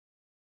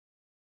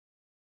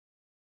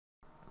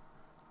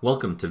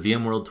Welcome to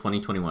VMworld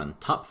 2021,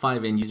 top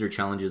 5 end user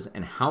challenges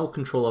and how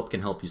ControlUp can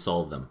help you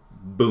solve them.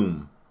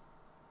 Boom.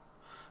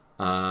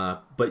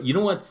 But you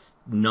know what's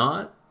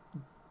not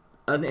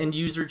an end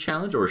user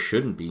challenge, or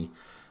shouldn't be?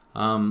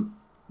 Tom,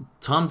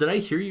 did I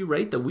hear you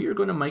right that we are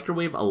going to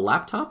microwave a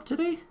laptop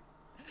today?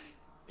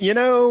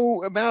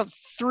 About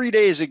 3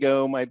 days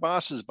ago, my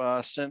boss's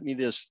boss sent me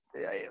this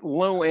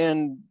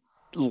low-end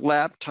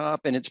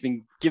laptop, and it's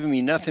been giving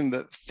me nothing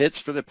but fits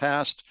for the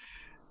past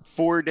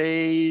 4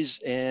 days.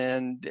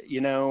 And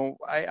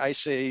I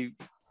say,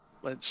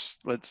 let's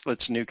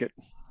nuke it.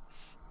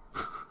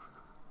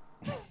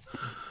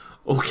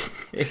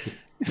 Okay.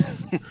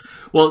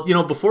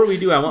 Well, before we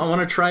do, I want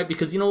to try it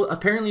because,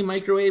 apparently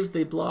microwaves,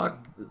 they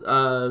block, the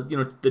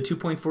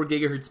 2.4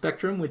 gigahertz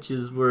spectrum, which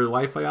is where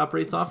Wi-Fi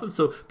operates off of.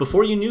 So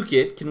before you nuke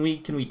it, can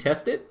we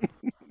test it?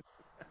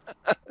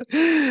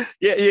 Yeah,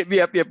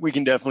 yep. We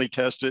can definitely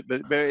test it,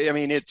 but I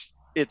mean,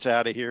 it's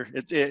out of here.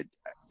 It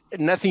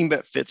nothing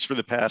but fits for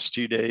the past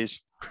 2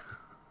 days.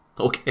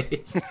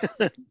 Okay.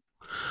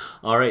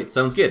 All right,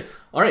 sounds good.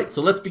 All right,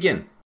 so let's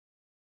begin.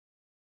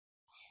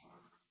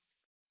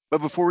 But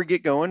before we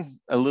get going,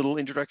 a little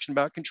introduction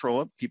about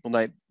ControlUp. People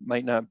might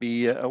not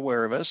be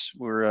aware of us.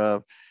 We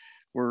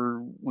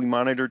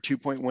monitor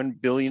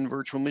 2.1 billion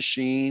virtual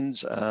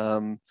machines.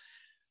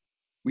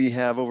 We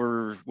have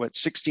over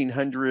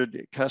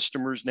 1,600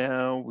 customers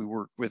now. We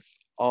work with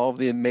all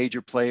the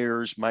major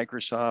players: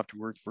 Microsoft, we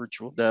work with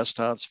virtual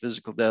desktops,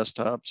 physical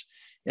desktops,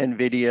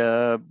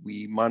 NVIDIA.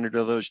 We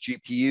monitor those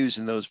GPUs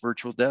and those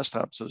virtual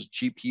desktops. Those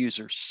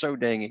GPUs are so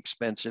dang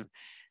expensive,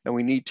 and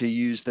we need to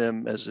use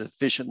them as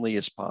efficiently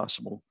as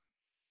possible.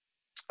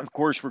 Of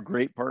course, we're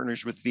great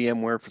partners with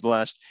VMware for the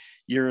last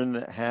year and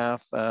a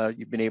half.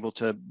 You've been able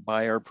to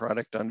buy our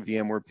product on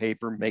VMware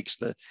paper, makes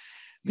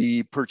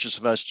the purchase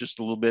of us just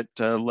a little bit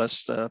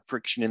less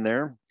friction in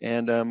there.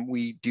 And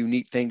we do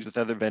neat things with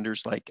other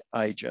vendors like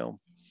iGel.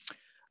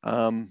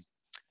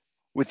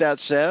 With that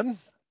said,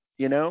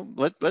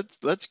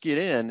 let's get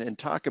in and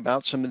talk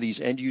about some of these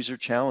end user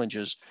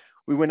challenges.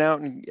 We went out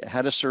and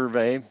had a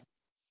survey,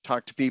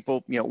 talked to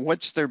people,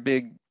 what's their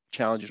big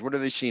challenges? What are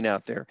they seeing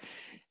out there?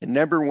 And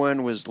number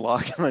one was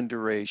logon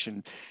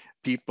duration.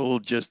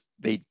 People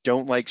they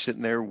don't like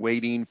sitting there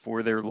waiting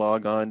for their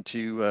logon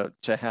to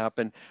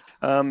happen.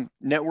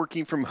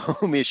 Networking from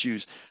home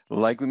issues,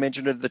 like we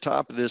mentioned at the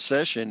top of this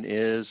session,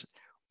 is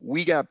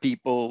we got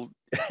people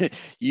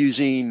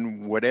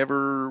using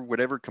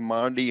whatever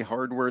commodity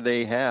hardware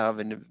they have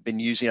and have been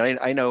using.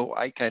 I know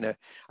I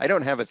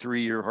don't have a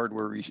 3-year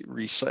hardware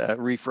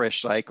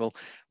refresh cycle.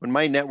 When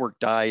my network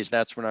dies,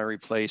 that's when I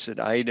replace it.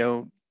 I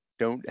don't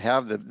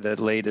have the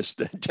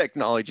latest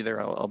technology there.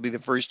 I'll be the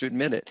first to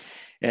admit it.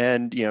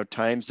 And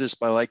times this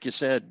by, like you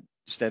said,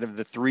 instead of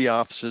the 3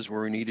 offices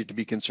where we needed to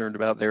be concerned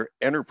about their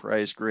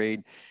enterprise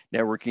grade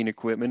networking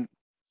equipment,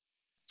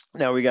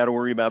 now we got to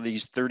worry about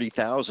these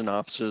 30,000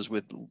 offices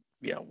with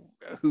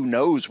who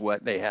knows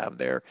what they have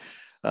there.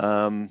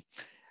 Um,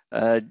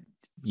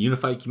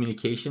 Unified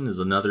communication is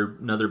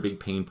another big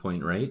pain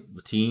point, right?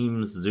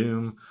 Teams,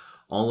 Zoom,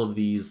 all of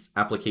these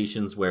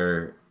applications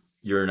where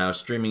you're now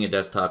streaming a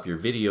desktop, your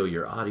video,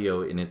 your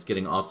audio, and it's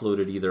getting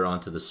offloaded either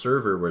onto the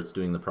server where it's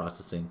doing the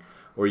processing,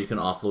 or you can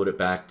offload it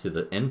back to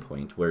the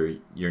endpoint where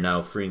you're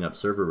now freeing up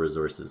server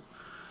resources.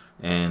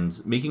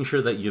 And making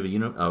sure that you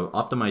have a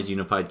optimized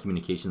unified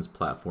communications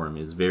platform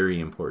is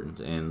very important,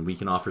 and we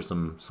can offer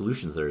some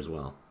solutions there as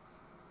well.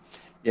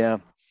 yeah.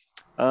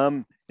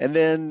 And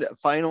then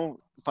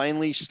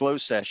finally, slow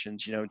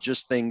sessions,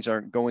 just things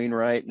aren't going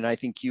right. And I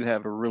think you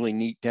have a really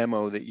neat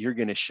demo that you're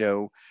going to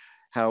show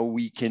how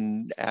we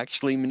can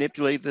actually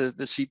manipulate the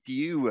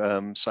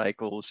CPU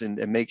cycles and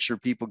make sure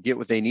people get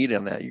what they need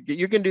on that.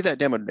 You're going to do that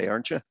demo today,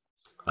 aren't you?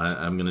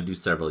 I'm going to do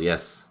several.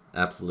 Yes,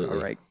 All absolutely.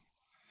 right,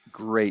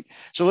 great.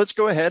 So let's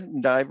go ahead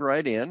and dive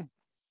right in,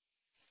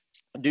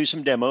 do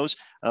some demos.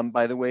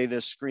 By the way,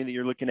 the screen that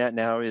you're looking at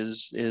now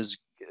is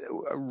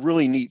a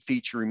really neat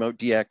feature, Remote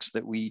DX,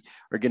 that we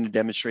are going to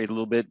demonstrate a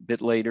little bit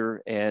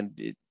later,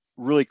 and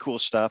really cool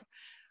stuff.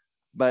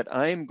 But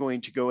I'm going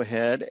to go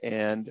ahead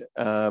and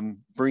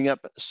bring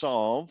up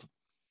Solve.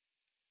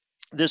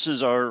 This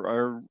is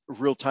our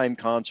real-time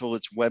console.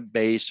 It's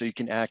web-based, so you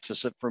can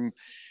access it from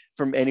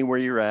anywhere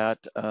you're at.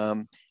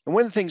 And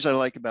one of the things I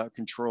like about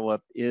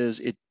ControlUp is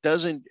it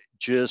doesn't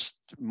just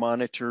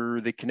monitor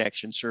the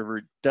connection server.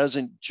 It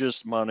doesn't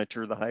just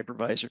monitor the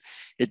hypervisor.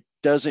 It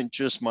doesn't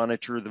just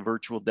monitor the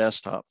virtual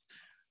desktop.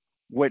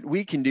 What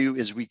we can do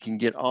is we can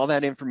get all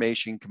that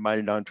information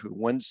combined onto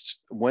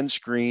one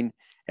screen,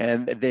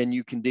 and then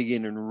you can dig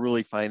in and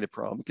really find the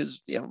problem.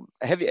 Because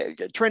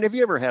Trent, have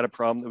you ever had a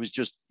problem that was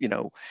just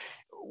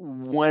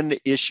one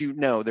issue?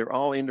 No, they're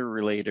all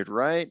interrelated,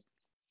 right?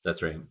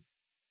 That's right.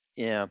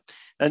 Yeah.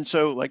 And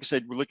so, like I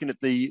said, we're looking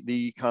at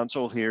the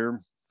console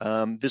here.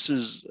 This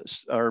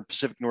is our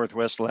Pacific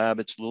Northwest lab.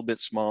 It's a little bit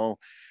small.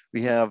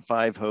 We have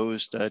 5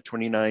 hosts,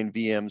 29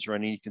 VMs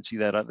running. You can see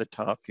that at the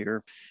top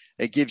here.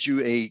 It gives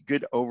you a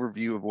good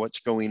overview of what's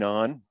going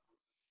on.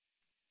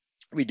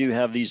 We do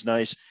have these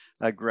nice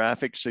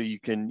graphic so you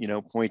can,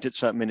 point at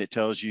something and it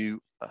tells you,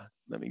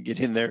 let me get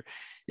in there.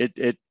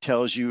 It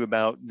tells you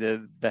about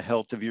the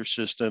health of your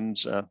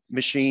systems,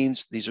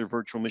 machines. These are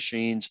virtual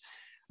machines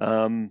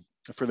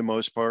for the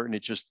most part, and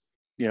it just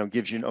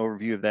gives you an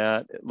overview of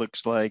that. It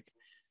looks like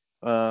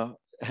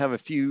have a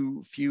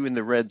few in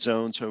the red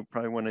zone, so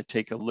probably want to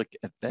take a look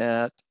at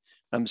that.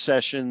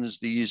 Sessions,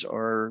 these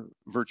are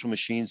virtual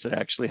machines that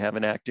actually have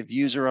an active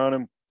user on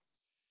them.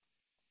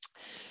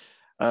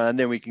 And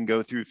then we can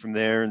go through from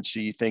there and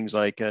see things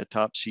like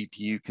top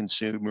CPU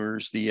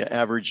consumers, the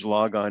average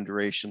logon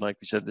duration. Like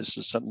we said, this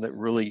is something that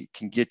really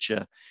can get you.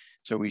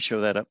 So we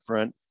show that up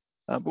front.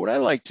 But what I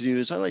like to do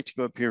is I like to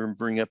go up here and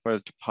bring up a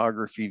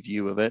topography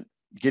view of it.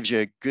 It gives you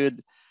a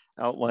good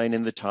outline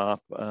in the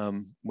top,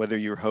 whether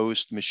you're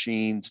host,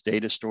 machines,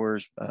 data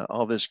stores,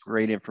 all this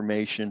great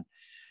information.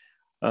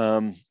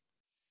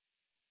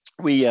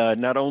 We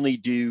not only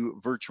do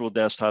virtual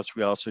desktops,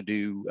 we also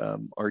do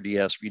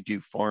RDS, we do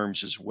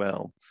farms as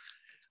well.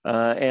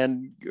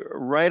 And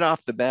right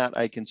off the bat,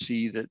 I can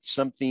see that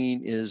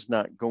something is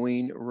not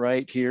going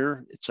right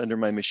here. It's under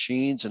my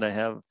machines, and I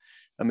have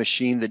a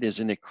machine that is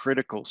in a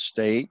critical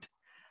state.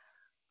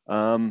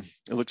 It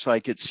looks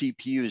like its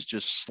CPU is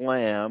just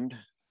slammed.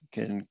 You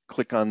can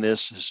click on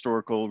this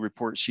historical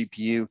report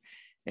CPU.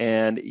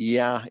 And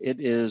yeah, it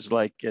is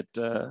like at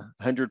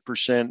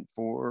 100%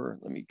 for,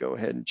 let me go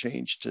ahead and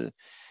change to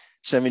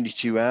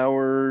 72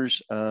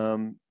 hours.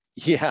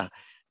 Yeah,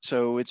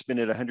 so it's been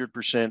at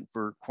 100%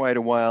 for quite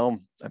a while.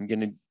 I'm going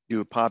to do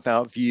a pop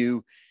out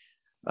view.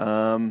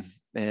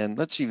 And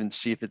let's even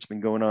see if it's been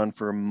going on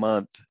for a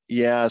month.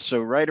 Yeah,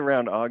 so right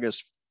around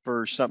August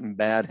 1st, something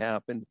bad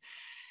happened.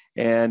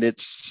 And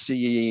it's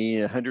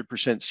seeing 100%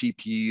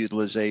 CPU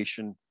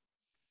utilization.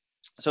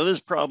 So this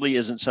probably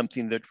isn't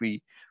something that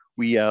we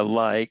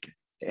like.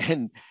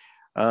 And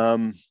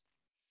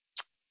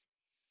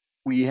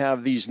we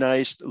have these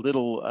nice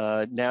little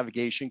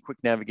quick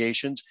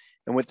navigations.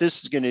 And what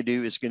this is going to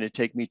do is going to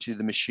take me to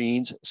the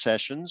machines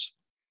sessions.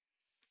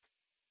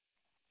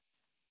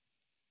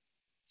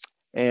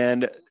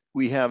 And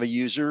we have a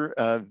user,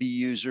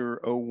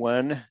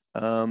 vUser01,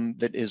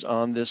 that is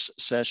on this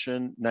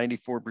session,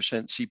 94%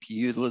 CPU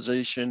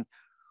utilization.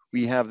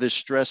 We have this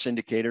stress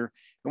indicator.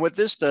 And what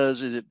this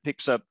does is it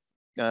picks up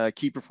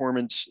key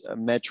performance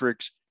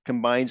metrics,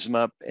 combines them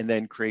up, and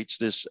then creates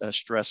this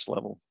stress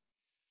level.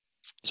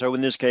 So in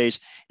this case,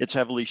 it's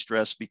heavily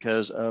stressed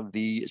because of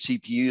the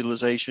CPU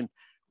utilization.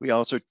 We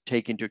also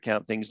take into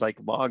account things like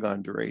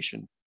logon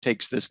duration.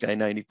 Takes this guy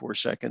 94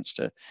 seconds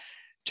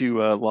to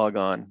log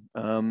on.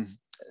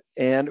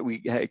 And we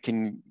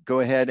can go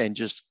ahead and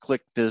just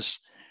click this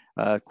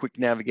quick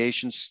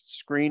navigation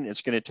screen.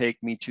 It's going to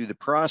take me to the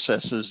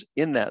processes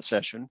in that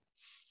session.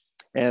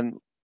 And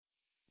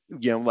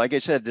like I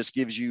said, this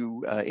gives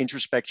you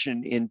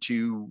introspection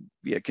into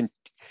the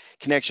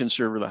connection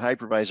server, the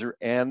hypervisor,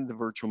 and the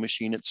virtual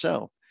machine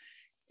itself.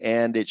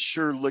 And it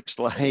sure looks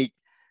like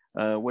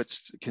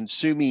what's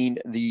consuming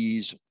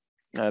these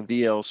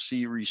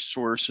VLC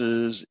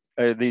resources,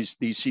 these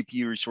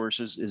CPU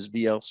resources is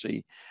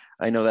VLC.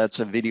 I know that's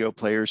a video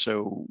player,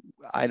 so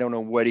I don't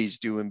know what he's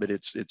doing, but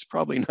it's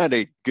probably not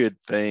a good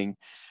thing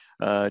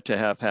to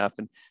have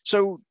happen.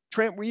 So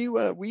Trent, were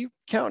you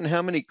counting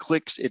how many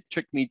clicks it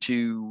took me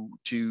to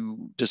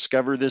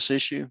discover this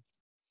issue?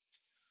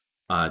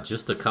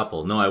 Just a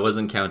couple. No, I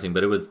wasn't counting,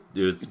 but it was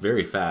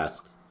very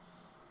fast.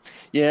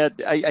 Yeah,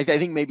 I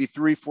think maybe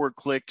 3-4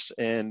 clicks,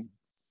 and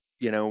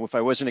if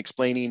I wasn't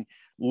explaining,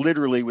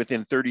 literally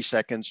within 30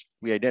 seconds,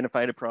 we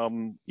identified a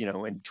problem,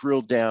 and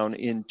drilled down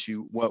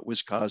into what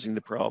was causing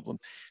the problem.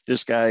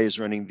 This guy is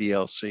running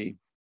VLC.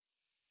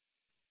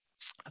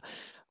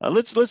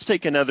 Let's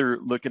take another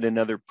look at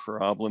another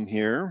problem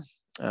here.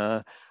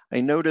 I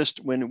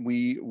noticed when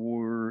we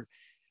were,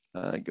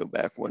 go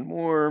back one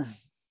more,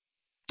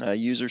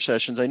 user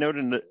sessions, I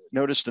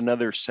noticed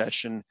another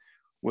session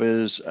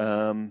was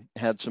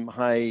had some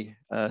high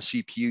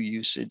CPU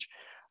usage.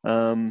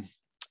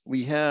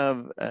 We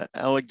have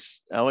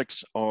Alex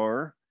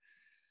R,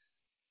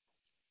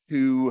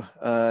 who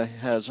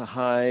has a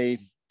high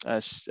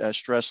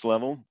stress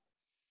level.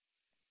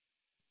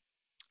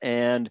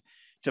 And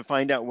to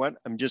find out what,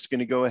 I'm just going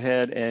to go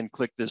ahead and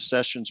click this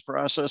sessions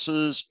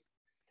processes.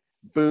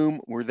 Boom,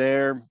 we're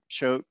there.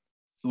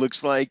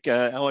 Looks like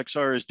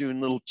LXR is doing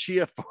a little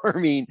chia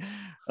farming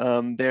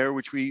there,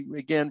 which we,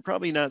 again,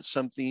 probably not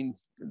something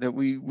that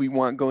we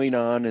want going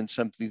on, and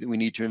something that we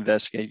need to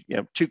investigate.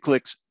 2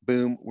 clicks,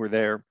 boom, we're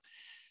there.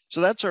 So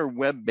that's our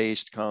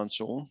web-based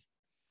console.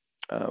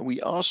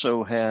 We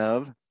also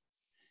have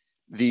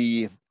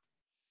the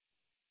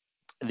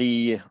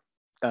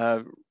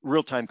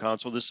real-time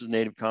console. This is a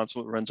native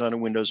console. It runs on a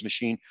Windows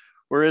machine.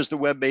 Whereas the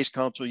web-based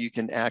console, you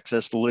can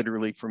access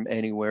literally from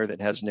anywhere that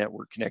has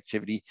network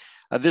connectivity.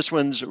 This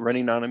one's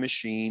running on a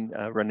machine,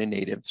 running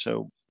native.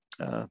 So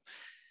a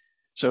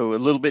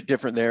little bit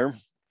different there.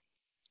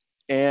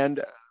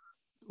 And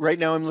right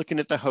now I'm looking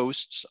at the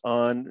hosts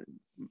in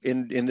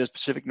the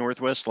Pacific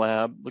Northwest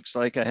lab. Looks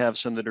like I have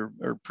some that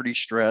are pretty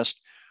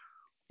stressed.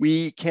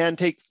 We can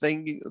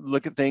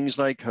look at things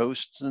like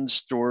hosts and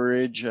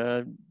storage,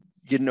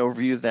 get an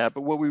overview of that.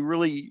 But what we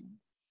really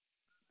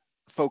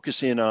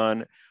focus in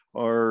on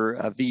are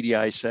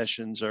VDI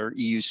sessions or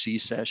EUC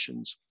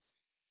sessions.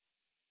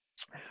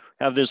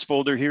 I have this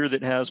folder here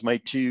that has my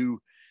two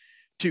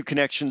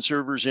connection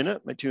servers in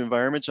it, my two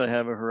environments. I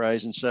have a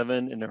Horizon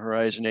 7 and a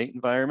Horizon 8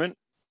 environment.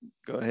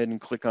 Go ahead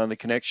and click on the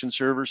connection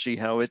server, see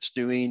how it's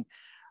doing.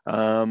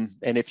 And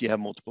if you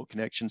have multiple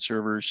connection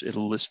servers,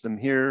 it'll list them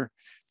here.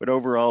 But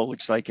overall, it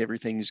looks like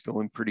everything's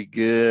going pretty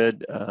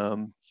good.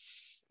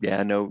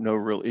 Yeah, no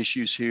real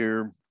issues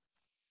here.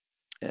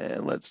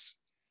 And let's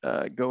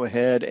go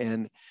ahead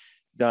and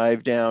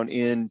dive down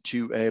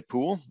into a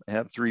pool. I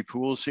have 3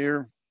 pools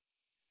here.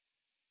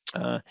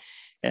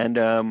 And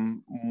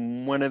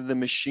one of the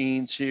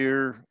machines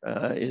here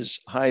is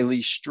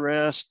highly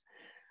stressed.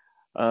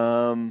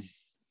 And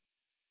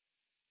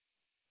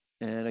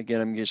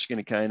again, I'm just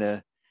going to kind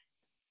of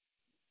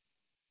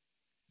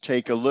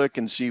take a look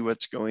and see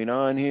what's going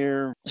on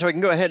here. So I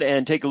can go ahead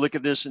and take a look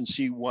at this and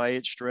see why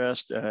it's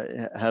stressed.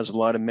 It has a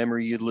lot of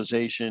memory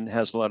utilization,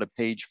 has a lot of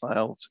page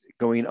files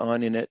going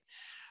on in it.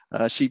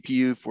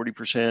 CPU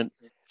 40%.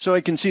 So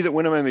I can see that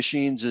one of my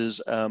machines is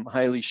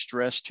highly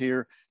stressed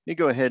here. Let me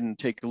go ahead and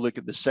take a look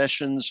at the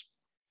sessions.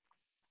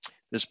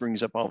 This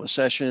brings up all the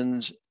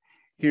sessions.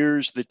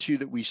 Here's the 2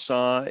 that we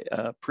saw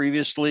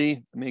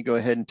previously. Let me go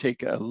ahead and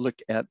take a look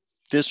at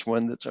this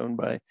one that's owned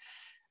by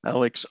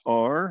Alex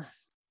R.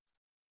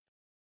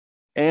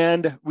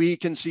 And we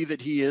can see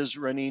that he is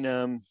running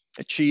a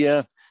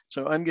Chia.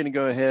 So I'm going to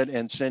go ahead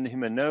and send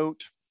him a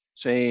note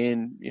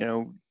saying,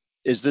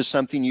 is this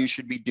something you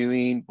should be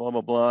doing? Blah,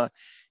 blah, blah.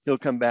 He'll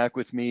come back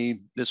with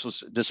me. This will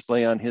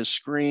display on his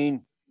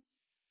screen.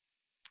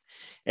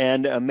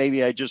 And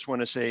maybe I just want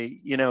to say,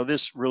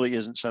 this really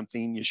isn't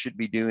something you should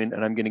be doing.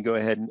 And I'm going to go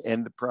ahead and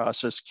end the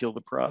process, kill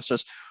the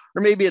process.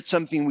 Or maybe it's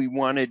something we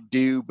want to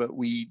do, but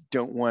we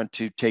don't want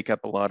to take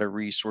up a lot of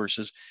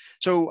resources.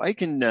 So I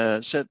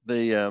can set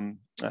the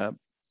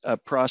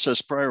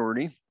process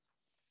priority.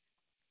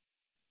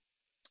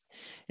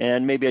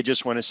 And maybe I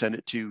just want to send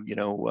it to,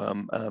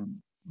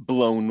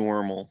 below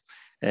normal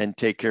and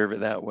take care of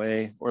it that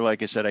way. Or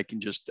like I said, I can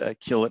just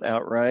kill it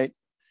outright.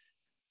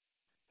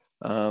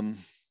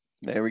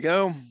 There we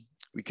go.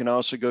 We can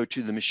also go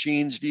to the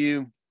machines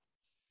view,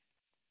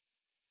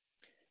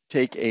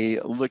 take a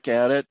look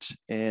at it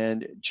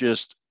and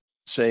just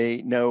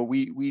say, no,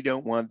 we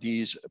don't want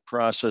these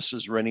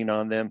processes running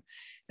on them.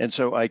 And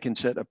so I can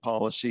set a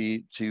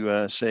policy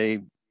to say,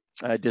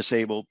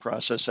 disable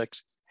process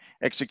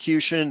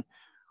execution.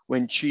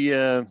 When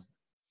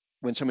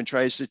someone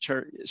tries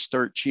to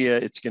start Chia,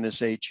 it's going to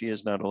say Chia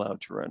is not allowed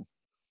to run.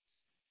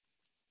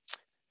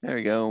 There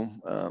we go.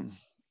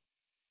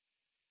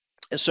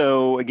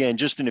 So again,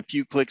 just in a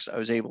few clicks, I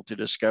was able to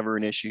discover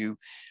an issue,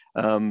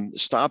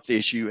 stop the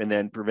issue, and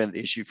then prevent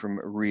the issue from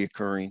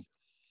reoccurring.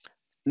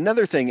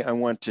 Another thing I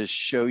want to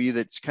show you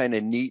that's kind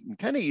of neat and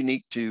kind of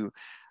unique to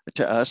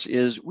us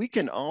is we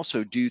can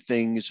also do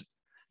things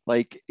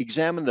like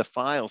examine the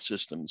file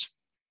systems.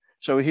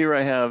 So here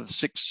I have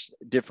 6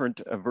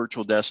 different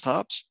virtual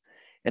desktops,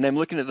 and I'm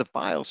looking at the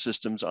file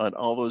systems on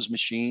all those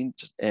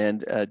machines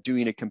and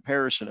doing a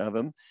comparison of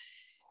them.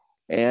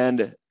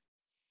 And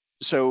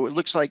so it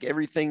looks like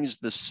everything's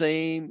the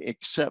same,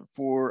 except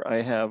for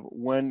I have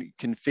one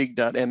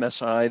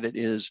config.msi that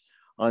is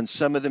on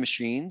some of the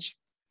machines,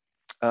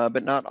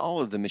 but not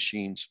all of the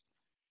machines.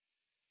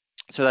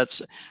 So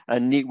that's a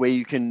neat way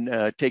you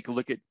can take a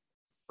look at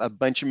a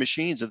bunch of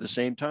machines at the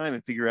same time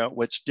and figure out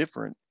what's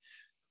different.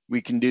 We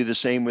can do the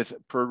same with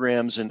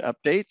programs and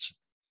updates.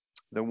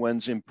 The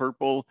ones in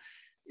purple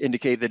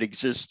indicate that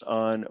exist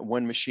on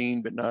one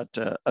machine, but not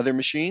other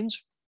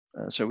machines.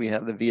 So we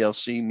have the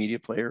VLC media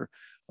player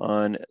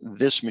on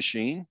this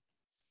machine,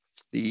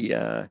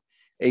 the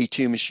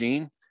A2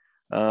 machine.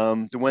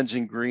 The ones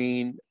in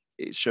green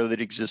show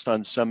that exist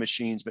on some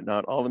machines, but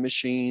not all the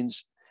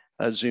machines.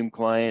 Zoom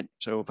client.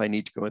 So if I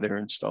need to go there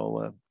and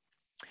install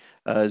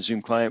a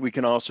Zoom client, we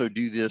can also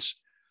do this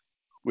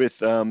with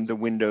the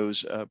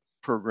Windows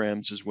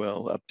programs as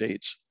well,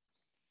 updates.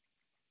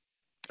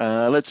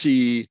 Let's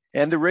see,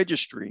 and the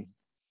registry.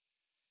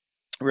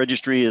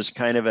 Registry is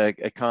kind of a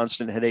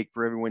constant headache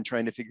for everyone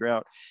trying to figure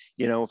out,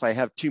 if I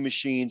have 2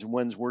 machines,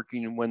 one's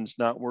working and one's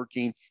not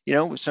working,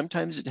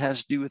 sometimes it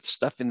has to do with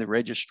stuff in the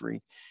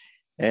registry.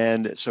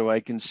 And so I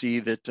can see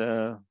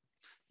that,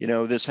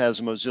 this has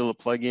a Mozilla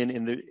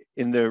plugin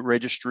in the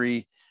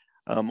registry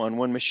on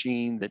one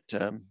machine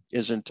that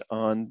isn't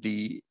on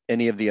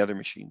any of the other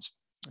machines.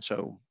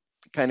 So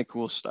kind of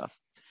cool stuff.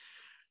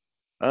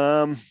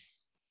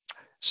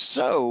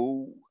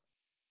 So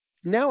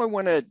now I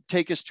want to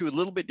take us to a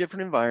little bit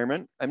different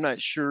environment. I'm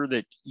not sure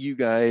that you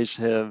guys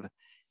have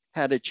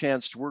had a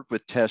chance to work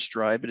with Test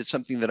Drive, but it's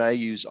something that I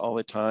use all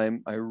the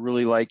time. I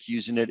really like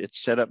using it.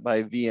 It's set up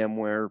by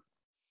VMware,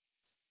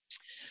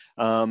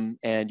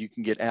 and you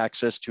can get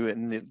access to it.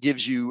 And it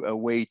gives you a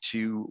way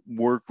to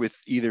work with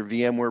either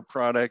VMware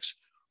products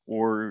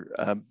or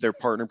their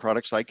partner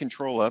products like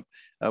ControlUp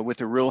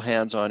with a real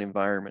hands-on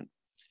environment.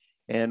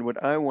 And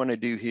what I want to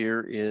do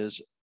here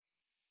is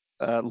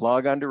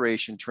logon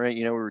duration. Trent,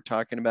 we were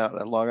talking about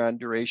a logon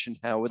duration,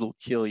 how it'll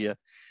kill you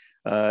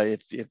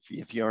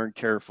if you aren't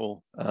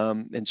careful.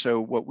 And so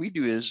what we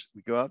do is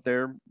we go out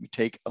there, we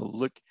take a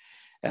look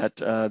at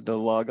the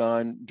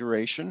logon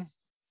duration,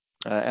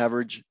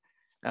 average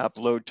app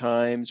load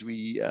times.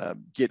 We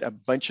get a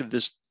bunch of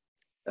this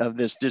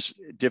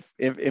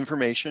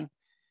information,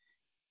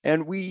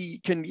 and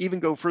we can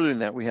even go further than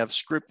that. We have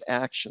script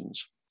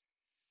actions.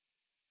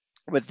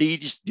 What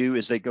these do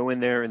is they go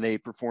in there and they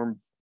perform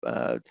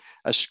a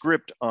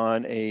script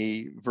on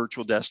a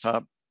virtual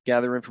desktop,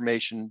 gather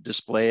information,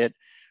 display it,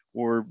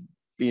 or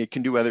it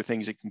can do other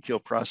things. It can kill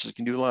process,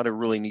 can do a lot of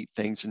really neat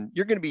things. And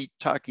you're going to be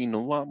talking a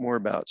lot more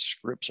about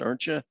scripts,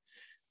 aren't you,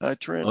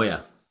 Trent? Oh yeah,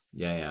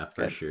 yeah,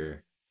 for Okay.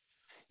 sure.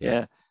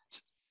 Yeah.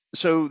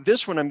 So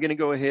this one, I'm going to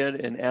go ahead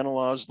and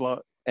analyze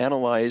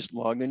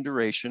login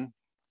duration.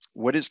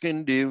 What it's going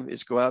to do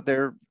is go out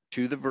there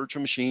to the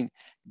virtual machine,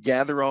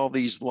 gather all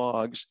these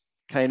logs,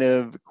 kind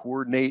of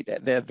coordinate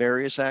the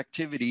various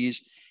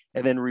activities,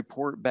 and then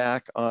report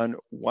back on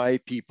why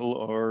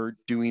people are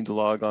doing the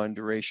logon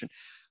duration.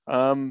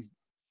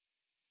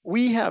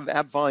 We have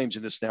app volumes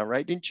in this now,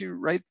 right? Didn't you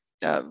write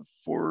that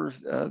for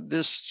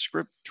this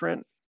script,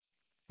 Trent?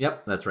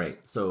 Yep, that's right.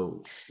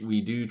 So we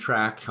do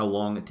track how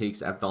long it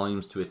takes app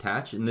volumes to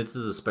attach, and this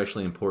is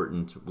especially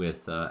important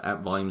with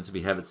app volumes if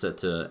you have it set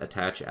to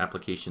attach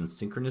applications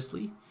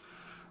synchronously.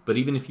 But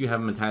even if you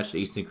have them attached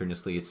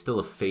asynchronously, it's still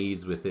a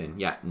phase within.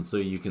 Yeah, and so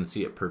you can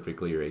see it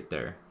perfectly right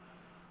there.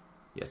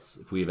 Yes,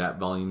 if we have app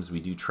volumes, we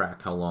do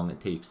track how long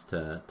it takes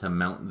to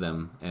mount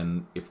them,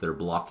 and if they're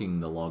blocking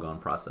the logon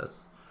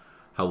process,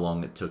 how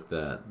long it took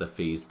the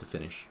phase to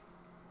finish.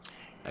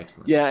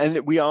 Excellent. Yeah, and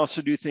we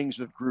also do things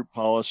with group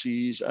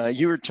policies.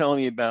 You were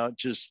telling me about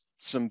just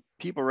some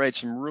people write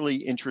some really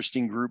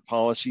interesting group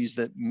policies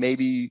that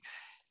maybe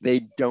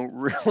they don't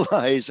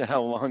realize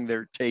how long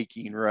they're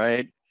taking,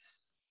 right?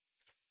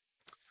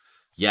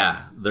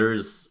 Yeah,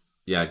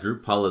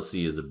 group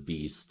policy is a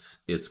beast.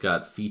 It's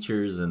got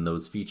features, and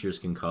those features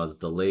can cause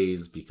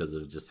delays because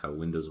of just how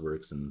Windows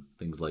works and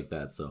things like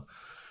that. So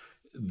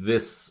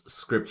this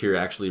script here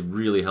actually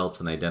really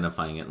helps in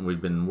identifying it, and we've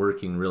been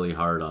working really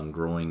hard on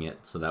growing it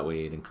so that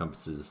way it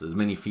encompasses as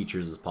many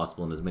features as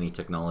possible and as many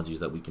technologies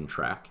that we can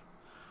track.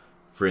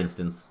 For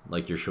instance,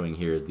 like you're showing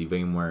here, the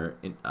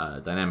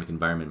VMware Dynamic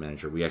Environment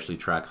Manager, we actually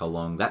track how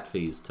long that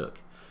phase took.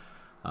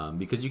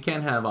 Because you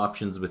can have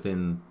options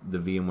within the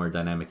VMware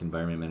Dynamic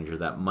Environment Manager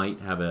that might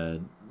have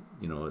a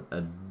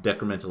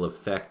detrimental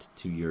effect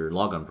to your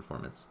logon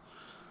performance.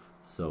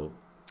 So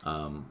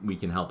we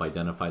can help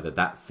identify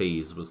that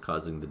phase was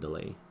causing the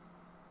delay.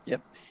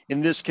 Yep.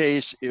 In this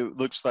case, it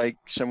looks like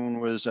someone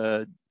was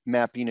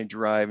mapping a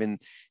drive, and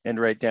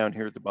right down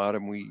here at the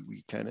bottom,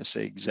 we kind of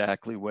say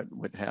exactly what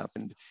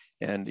happened,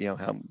 and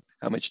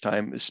how much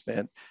time was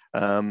spent.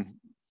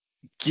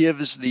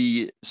 Gives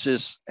the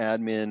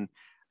sysadmin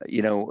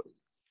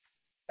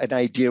an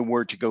idea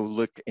where to go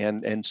look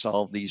and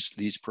solve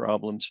these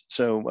problems.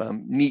 So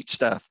neat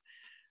stuff.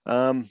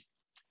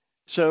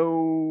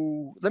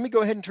 So let me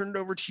go ahead and turn it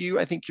over to you.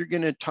 I think you're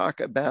going to talk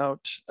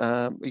about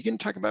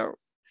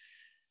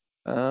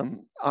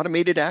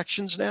automated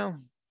actions now.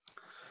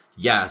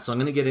 Yeah, so I'm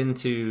going to get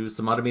into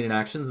some automated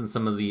actions and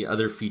some of the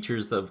other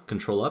features of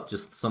ControlUp,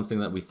 just something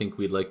that we think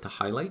we'd like to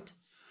highlight.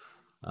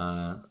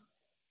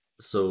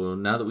 So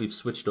now that we've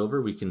switched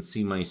over, we can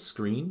see my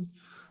screen.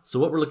 So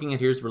what we're looking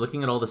at here is we're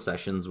looking at all the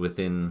sessions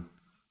within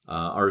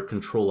our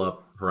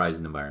ControlUp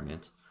Horizon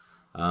environment.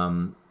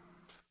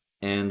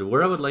 And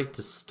where I would like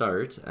to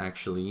start,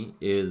 actually,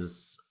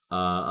 is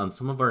on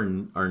some of our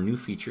new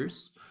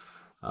features.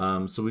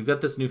 So we've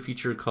got this new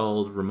feature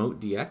called Remote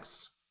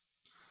DX,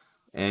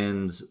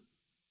 and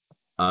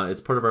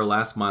it's part of our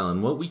last mile.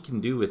 And what we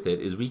can do with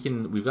it is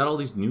we've got all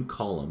these new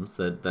columns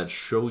that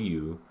show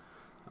you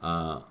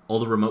all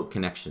the remote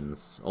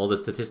connections, all the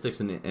statistics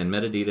and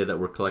metadata that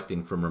we're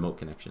collecting from remote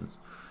connections.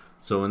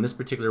 So in this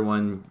particular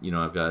one,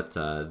 I've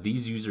got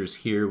these users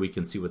here. We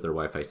can see what their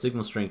Wi-Fi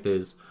signal strength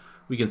is.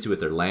 We can see what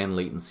their LAN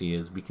latency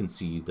is. We can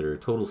see their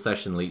total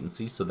session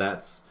latency. So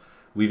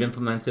we've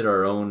implemented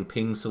our own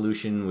ping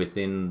solution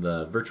within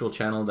the virtual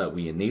channel that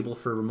we enable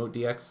for Remote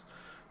DX.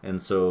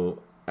 And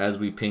so as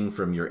we ping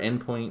from your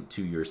endpoint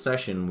to your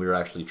session, we're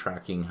actually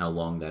tracking how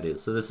long that is.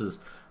 So this is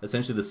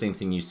essentially the same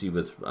thing you see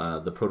with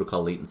the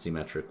protocol latency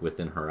metric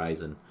within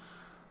Horizon.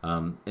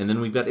 And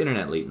then we've got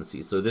internet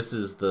latency. So this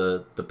is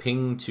the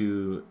ping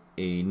to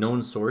a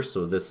known source.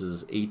 So this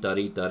is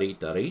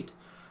 8.8.8.8.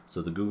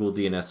 So the Google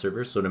DNS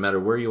server. So no matter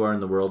where you are in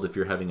the world, if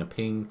you're having a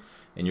ping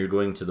and you're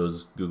going to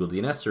those Google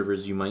DNS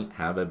servers, you might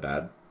have a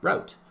bad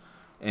route.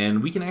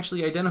 And we can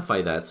actually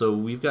identify that. So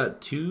we've got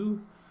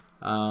two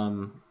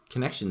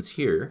connections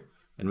here,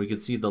 and we can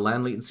see the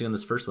LAN latency on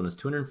this first one is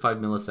 205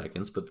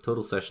 milliseconds, but the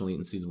total session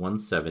latency is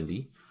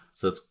 170.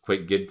 So that's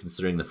quite good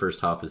considering the first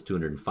hop is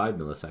 205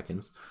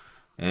 milliseconds.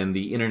 And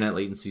the internet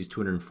latency is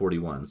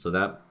 241. So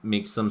that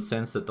makes some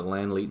sense that the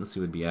LAN latency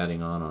would be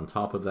adding on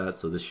top of that.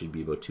 So this should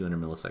be about 200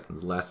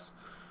 milliseconds less.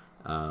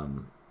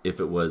 if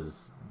it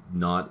was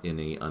not in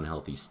a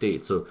unhealthy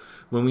state. So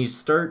when we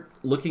start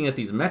looking at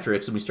these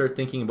metrics and we start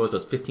thinking about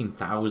those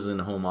 15,000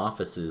 home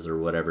offices or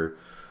whatever,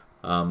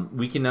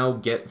 we can now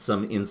get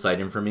some inside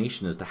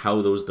information as to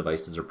how those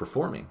devices are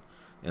performing.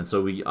 And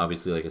so we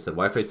obviously, like I said,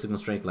 Wi-Fi signal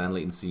strength, LAN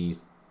latency,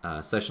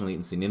 session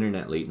latency, and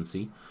internet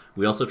latency.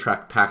 We also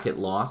track packet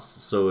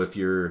loss. So if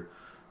your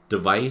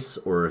device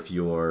or if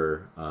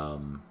your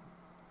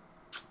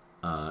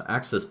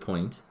access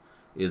point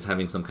is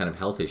having some kind of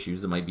health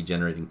issues, it might be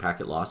generating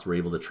packet loss. We're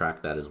able to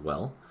track that as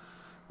well.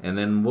 And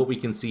then what we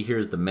can see here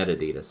is the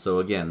metadata. So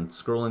again,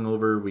 scrolling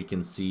over, we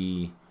can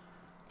see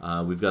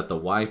we've got the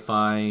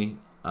Wi-Fi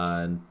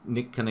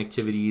NIC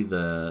connectivity,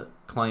 the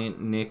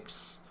client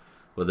NICs,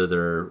 whether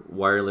they're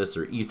wireless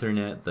or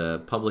Ethernet, the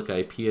public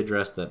IP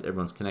address that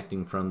everyone's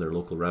connecting from, their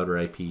local router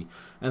IP,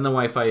 and the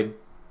Wi-Fi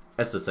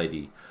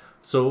SSID.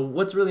 So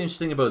what's really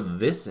interesting about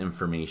this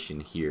information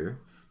here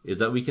is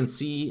that we can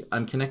see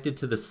I'm connected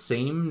to the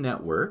same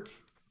network,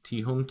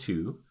 T-Home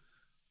 2,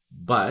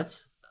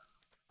 but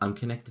I'm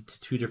connected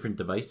to two different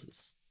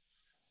devices.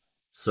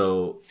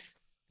 So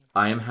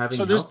I am having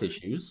health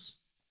issues.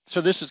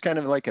 So this is kind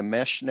of like a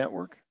mesh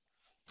network?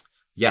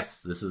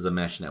 Yes, this is a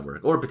mesh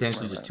network, or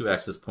potentially just two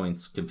access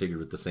points configured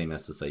with the same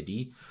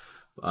SSID.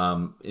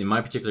 In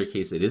my particular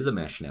case, it is a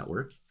mesh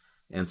network.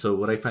 And so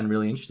what I find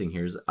really interesting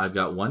here is I've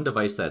got one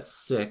device that's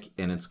sick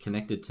and it's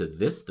connected to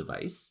this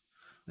device.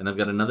 And I've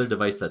got another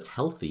device that's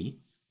healthy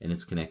and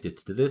it's connected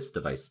to this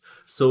device.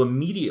 So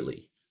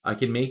immediately I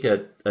can make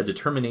a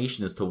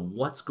determination as to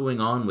what's going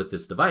on with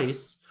this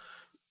device.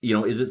 You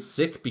know, is it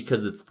sick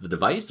because it's the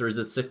device, or is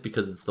it sick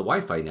because it's the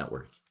Wi-Fi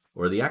network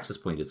or the access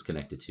point it's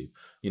connected to?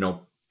 You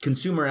know,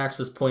 consumer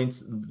access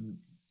points,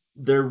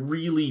 they're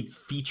really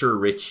feature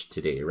rich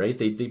today, right?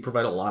 They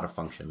provide a lot of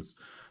functions.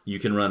 You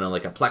can run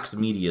like a Plex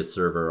media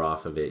server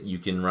off of it. You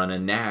can run a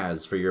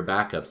NAS for your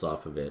backups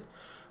off of it.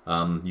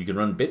 You can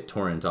run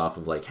BitTorrent off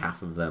of like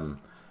half of them,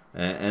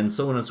 and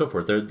so on and so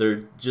forth.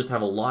 They just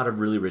have a lot of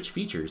really rich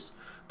features,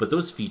 but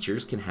those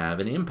features can have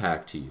an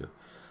impact to you.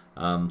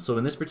 So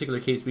in this particular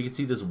case, we can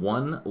see this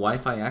one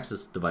Wi-Fi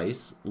access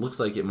device looks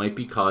like it might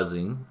be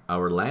causing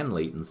our LAN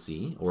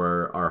latency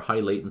or our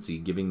high latency,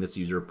 giving this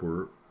user a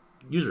poor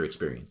user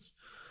experience.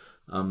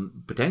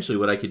 Potentially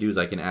what I could do is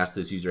I can ask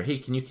this user, hey,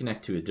 can you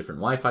connect to a different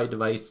Wi-Fi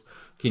device?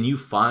 Can you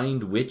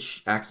find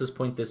which access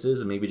point this is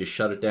and maybe just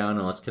shut it down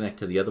and let's connect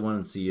to the other one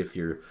and see if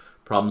your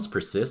problems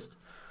persist?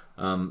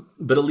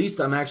 But at least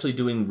I'm actually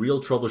doing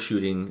real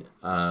troubleshooting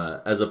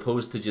as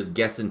opposed to just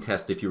guess and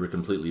test if you were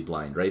completely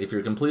blind, right? If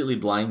you're completely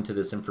blind to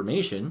this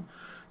information,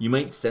 you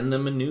might send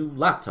them a new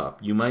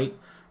laptop. You might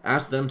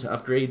ask them to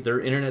upgrade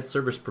their internet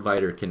service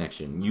provider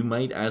connection. You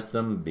might ask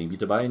them maybe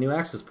to buy a new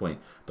access point,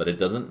 but it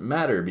doesn't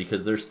matter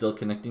because they're still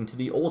connecting to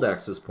the old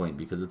access point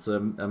because it's a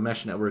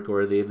mesh network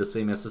or they have the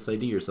same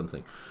SSID or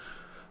something.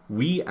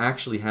 We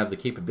actually have the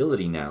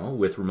capability now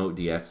with Remote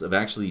DX of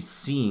actually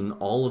seeing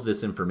all of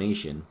this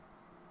information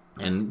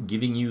and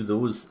giving you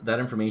that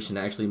information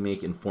to actually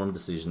make informed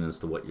decisions as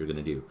to what you're going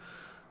to do.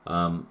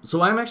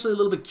 So I'm actually a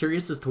little bit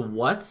curious as to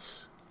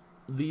what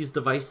these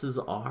devices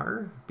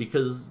are,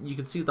 because you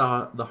can see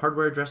the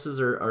hardware addresses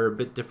are a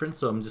bit different.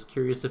 So I'm just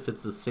curious if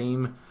it's the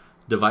same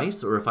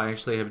device or if I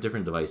actually have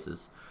different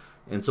devices.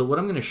 And so what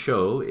I'm going to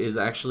show is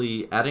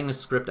actually adding a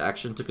script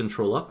action to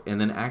ControlUp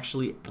and then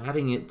actually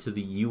adding it to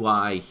the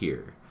UI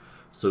here.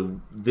 So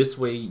this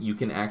way you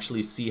can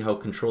actually see how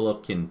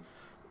ControlUp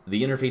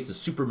the interface is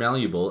super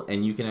malleable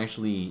and you can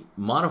actually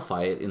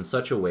modify it in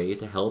such a way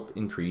to help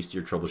increase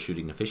your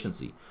troubleshooting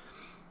efficiency.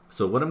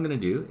 So what I'm going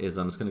to do is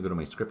I'm just going to go to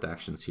my script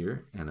actions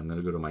here and I'm going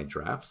to go to my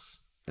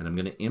drafts and I'm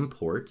going to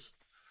import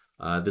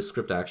this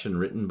script action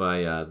written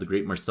by the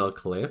great Marcel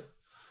Kalev.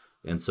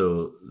 And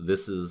so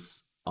this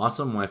is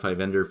awesome Wi-Fi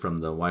vendor from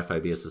the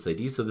Wi-Fi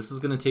BSSID. So this is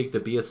going to take the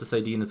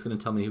BSSID and it's going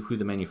to tell me who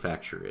the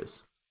manufacturer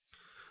is.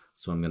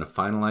 So I'm going to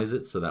finalize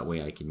it so that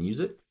way I can use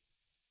it.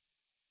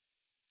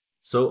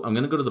 So I'm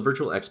going to go to the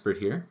virtual expert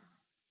here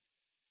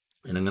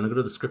and I'm going to go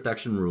to the script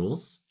action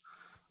rules.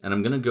 And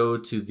I'm going to go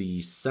to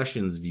the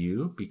sessions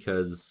view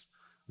because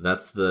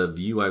that's the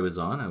view I was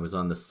on. I was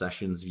on the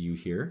sessions view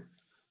here.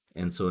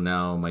 And so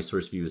now my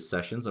source view is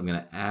sessions. I'm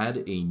going to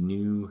add a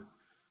new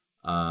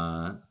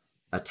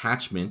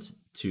attachment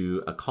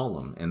to a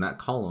column. And that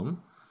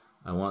column,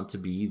 I want to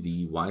be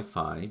the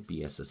Wi-Fi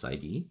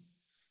BSSID.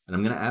 And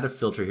I'm going to add a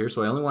filter here.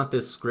 So I only want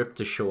this script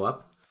to show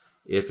up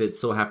if it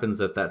so happens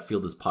that that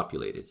field is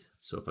populated.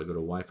 So if I go to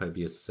Wi-Fi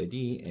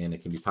BSSID and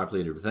it can be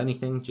populated with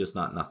anything, just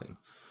not nothing.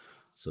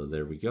 So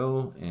there we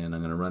go, and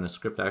I'm going to run a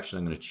script action.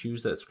 I'm going to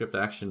choose that script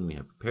action we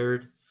have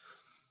prepared.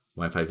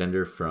 Wi-Fi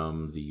vendor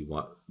from the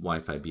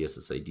Wi-Fi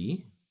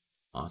BSSID.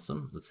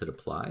 Awesome. Let's hit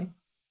apply.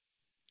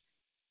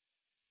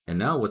 And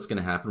now what's going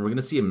to happen, we're going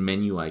to see a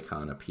menu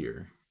icon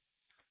appear.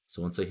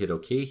 So once I hit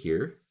OK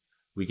here,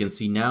 we can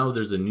see now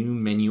there's a new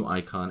menu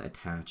icon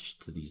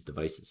attached to these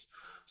devices.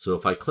 So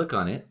if I click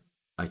on it,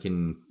 I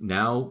can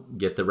now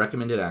get the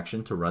recommended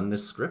action to run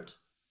this script.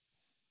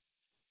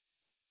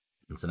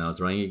 And so now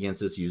it's running against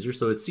this user.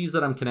 So it sees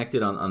that I'm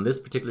connected on this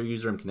particular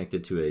user. I'm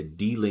connected to a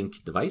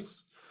D-Link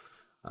device.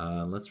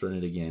 Let's run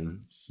it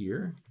again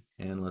here,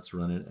 and let's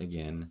run it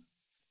again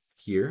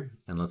here,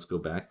 and let's go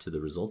back to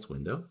the results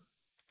window.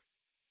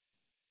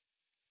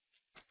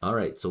 All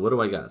right, so what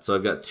do I got? So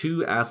I've got two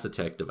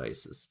Acetec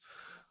devices.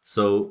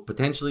 So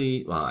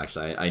potentially, well,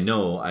 actually, I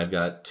know I've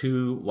got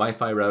two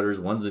Wi-Fi routers.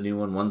 One's a new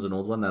one, one's an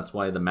old one. That's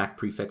why the MAC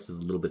prefix is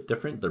a little bit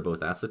different. They're both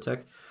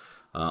Acetec.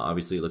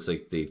 Obviously, it looks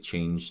like they've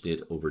changed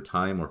it over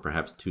time, or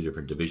perhaps two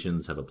different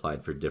divisions have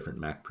applied for different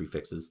MAC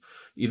prefixes.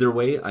 Either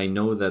way, I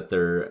know that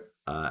they're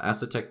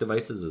Acetec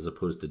devices as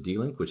opposed to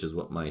D-Link, which is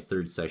what my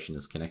third session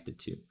is connected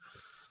to.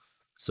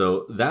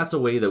 So that's a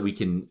way that we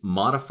can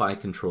modify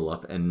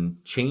ControlUp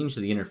and change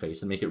the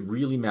interface and make it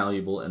really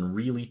malleable and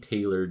really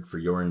tailored for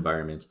your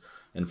environment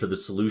and for the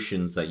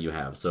solutions that you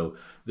have. So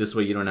this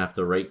way you don't have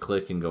to right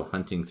click and go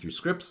hunting through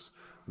scripts.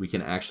 We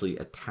can actually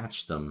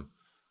attach them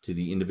to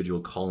the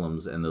individual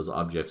columns and those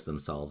objects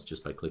themselves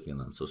just by clicking on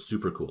them. So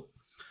super cool.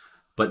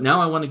 But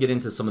now I want to get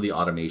into some of the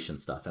automation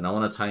stuff, and I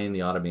want to tie in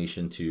the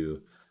automation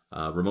to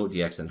Remote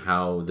DX and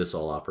how this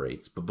all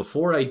operates. But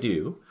before I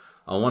do,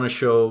 I want to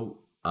show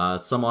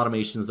some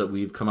automations that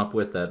we've come up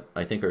with that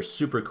I think are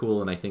super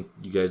cool, and I think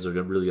you guys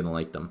are really going to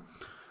like them.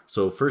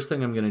 So first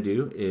thing I'm going to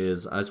do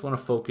is I just want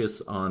to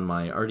focus on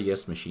my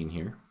RDS machine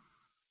here.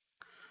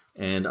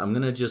 And I'm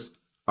going to just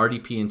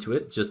RDP into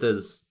it, just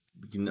as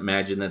you can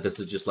imagine that this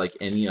is just like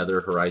any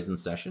other Horizon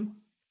session.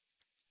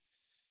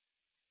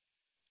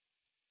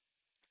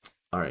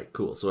 All right,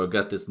 cool. So I've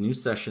got this new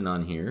session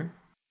on here,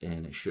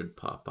 and it should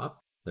pop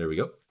up. There we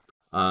go.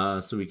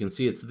 So we can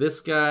see it's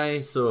this guy.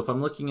 So if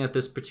I'm looking at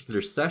this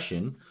particular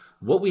session,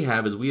 what we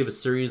have is we have a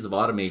series of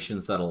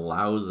automations that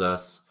allows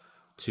us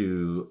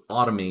to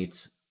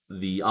automate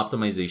the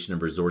optimization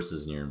of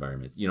resources in your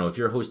environment. You know, if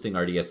you're hosting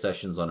RDS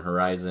sessions on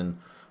Horizon,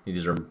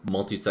 these are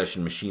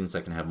multi-session machines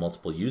that can have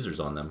multiple users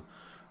on them.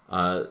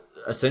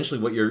 Essentially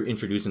what you're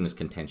introducing is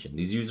contention.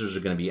 These users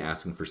are going to be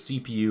asking for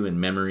CPU and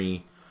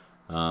memory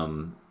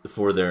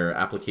for their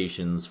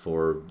applications,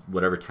 for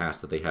whatever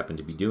task that they happen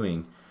to be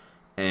doing.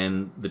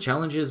 And the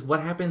challenge is,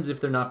 what happens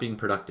if they're not being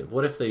productive?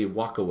 What if they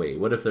walk away?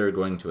 What if they're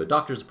going to a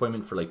doctor's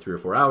appointment for like 3 or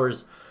 4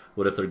 hours?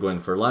 What if they're going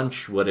for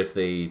lunch? What if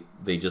they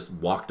just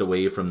walked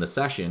away from the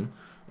session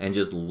and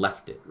just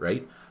left it,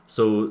 right?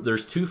 So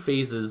there's two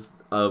phases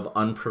of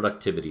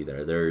unproductivity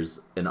there. There's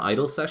an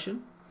idle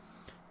session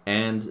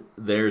and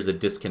there's a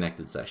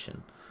disconnected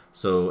session.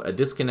 So a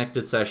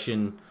disconnected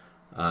session,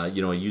 a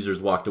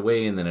user's walked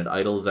away and then it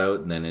idles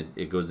out and then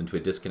it goes into a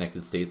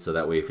disconnected state, so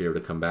that way if you're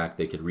able to come back,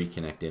 they could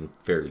reconnect in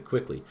fairly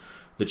quickly.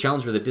 The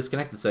challenge with a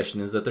disconnected session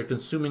is that they're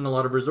consuming a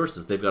lot of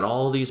resources. They've got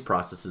all these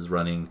processes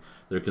running,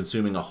 they're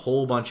consuming a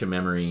whole bunch of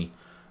memory,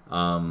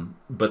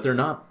 but they're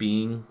not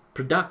being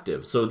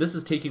productive. So this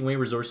is taking away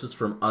resources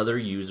from other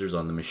users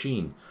on the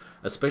machine,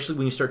 especially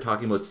when you start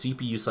talking about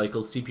CPU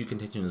cycles. CPU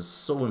contention is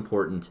so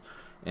important.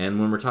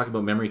 And when we're talking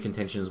about memory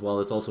contention as well,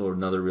 it's also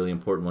another really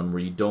important one,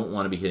 where you don't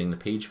want to be hitting the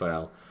page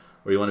file,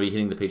 or you want to be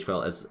hitting the page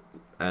file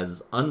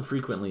as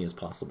unfrequently as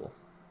possible.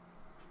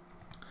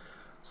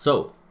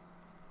 So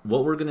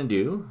what we're going to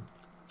do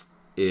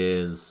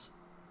is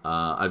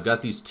I've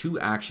got these two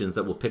actions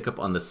that will pick up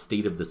on the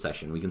state of the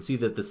session. We can see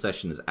that this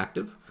session is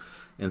active.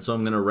 And so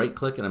I'm going to right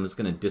click and I'm just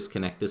going to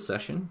disconnect this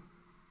session.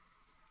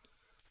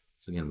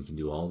 So again, we can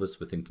do all this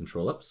within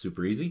ControlUp,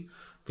 super easy.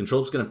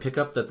 ControlUp's going to pick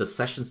up that the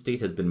session state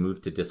has been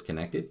moved to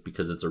disconnected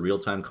because it's a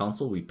real-time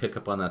console. We pick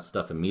up on that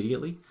stuff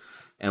immediately.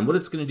 And what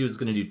it's going to do is it's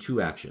going to do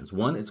two actions.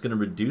 One, it's going to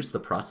reduce the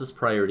process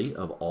priority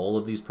of all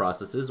of these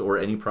processes, or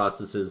any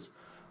processes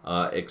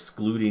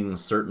excluding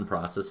certain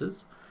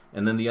processes.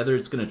 And then the other,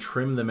 it's going to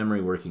trim the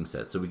memory working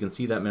set. So we can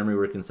see that memory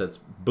working set's,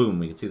 boom,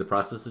 we can see the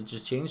processes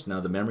just changed. Now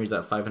the memory's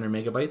at 500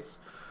 megabytes.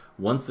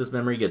 Once this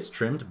memory gets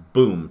trimmed,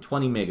 boom,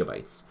 20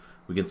 megabytes.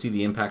 We can see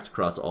the impact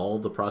across all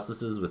the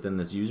processes within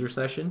this user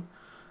session.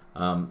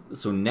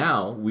 So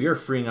now we are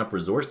freeing up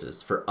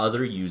resources for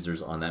other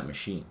users on that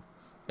machine.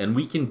 And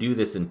we can do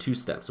this in two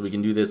steps. So we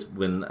can do this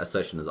when a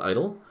session is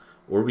idle,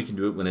 or we can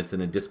do it when it's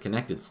in a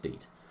disconnected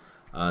state.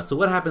 So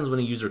what happens when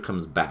a user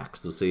comes back?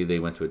 So say they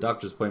went to a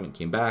doctor's appointment,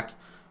 came back,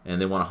 and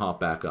they want to hop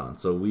back on.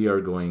 So we are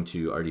going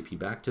to RDP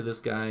back to this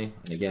guy.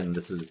 And again,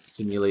 this is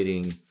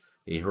simulating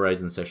a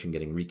Horizon session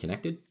getting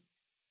reconnected.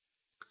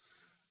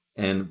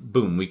 And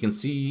boom, we can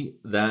see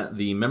that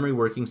the memory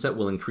working set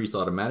will increase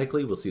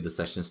automatically. We'll see the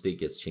session state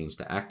gets changed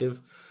to active.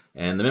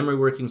 And the memory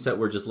working set,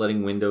 we're just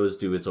letting Windows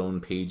do its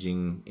own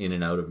paging in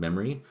and out of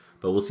memory.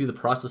 But we'll see the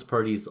process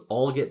parties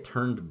all get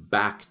turned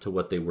back to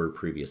what they were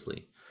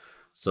previously.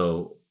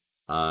 So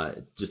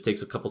it just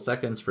takes a couple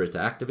seconds for it to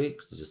activate,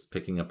 because it's just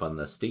picking up on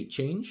the state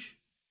change.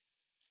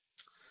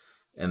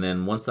 And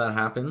then once that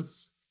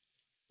happens,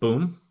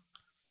 boom,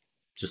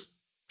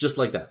 just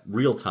like that,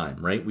 real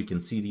time, right? We can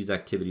see these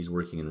activities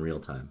working in real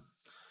time.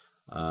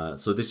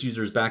 So this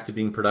user is back to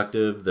being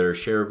productive. Their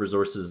share of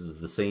resources is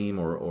the same,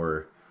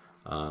 or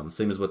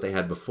same as what they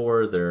had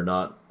before. They're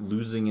not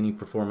losing any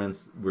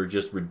performance. We're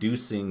just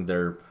reducing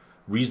their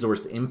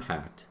resource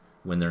impact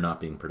when they're not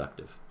being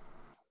productive.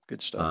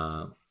 Good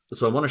stuff.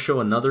 So I want to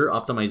show another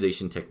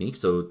optimization technique.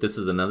 So this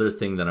is another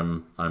thing that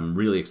I'm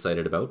really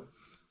excited about.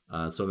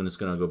 So I'm just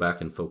going to go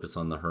back and focus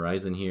on the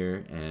horizon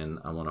here, and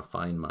I want to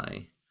find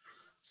my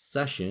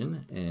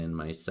session, and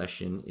my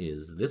session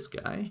is this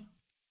guy.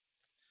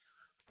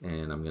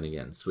 And I'm going to,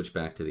 again, switch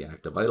back to the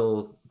active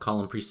idle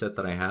column preset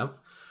that I have.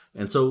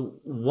 And so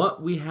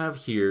what we have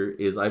here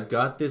is I've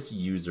got this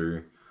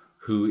user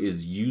who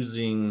is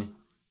using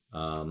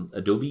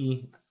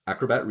Adobe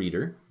Acrobat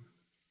Reader,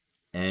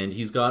 and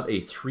he's got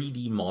a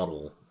 3D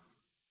model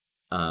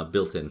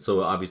built in.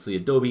 So obviously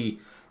Adobe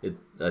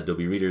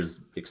Reader's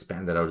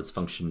expanded out its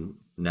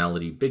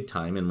functionality big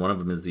time, and one of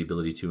them is the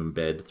ability to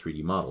embed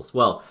 3D models.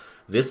 Well,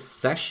 this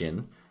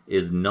session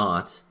is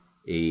not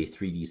a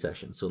 3D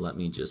session. So let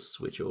me just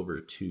switch over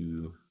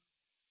to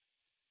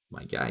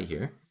my guy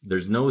here.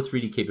 There's no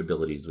 3D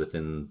capabilities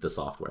within the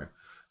software.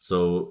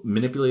 So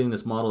manipulating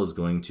this model is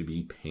going to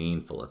be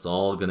painful. It's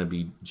all going to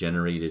be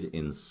generated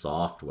in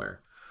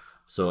software.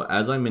 So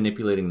as I'm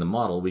manipulating the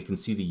model, we can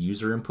see the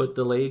user input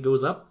delay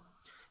goes up.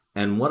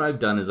 And what I've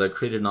done is I've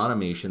created an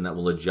automation that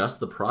will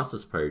adjust the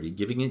process priority,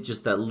 giving it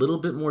just that little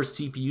bit more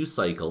CPU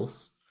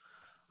cycles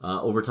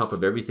over top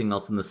of everything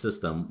else in the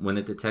system when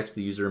it detects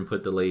the user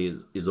input delay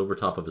is over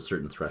top of a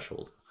certain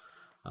threshold.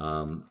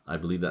 I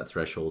believe that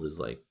threshold is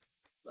like,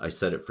 I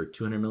set it for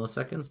 200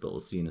 milliseconds, but we'll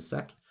see in a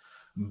sec.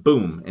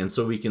 Boom. And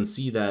so we can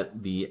see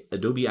that the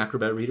Adobe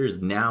Acrobat Reader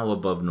is now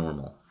above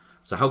normal.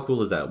 So how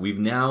cool is that? We've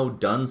now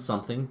done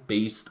something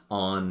based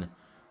on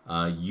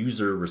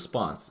user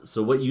response.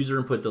 So what user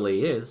input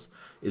delay is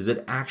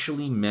it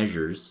actually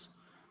measures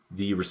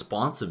the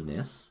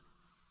responsiveness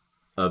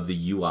of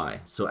the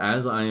UI. So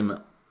as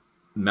I'm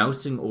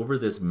mousing over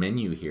this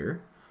menu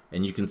here,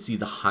 and you can see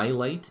the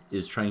highlight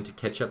is trying to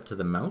catch up to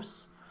the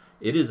mouse,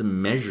 it is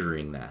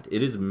measuring that.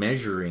 It is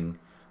measuring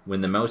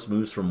when the mouse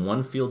moves from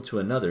one field to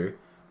another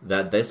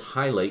that this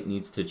highlight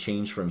needs to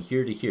change from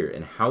here to here.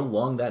 And how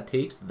long that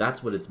takes,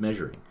 that's what it's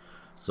measuring.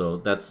 So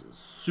that's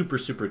super,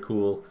 super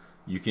cool.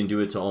 You can do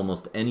it to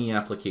almost any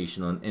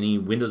application, on any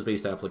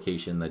Windows-based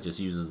application that just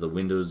uses the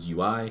Windows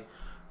UI.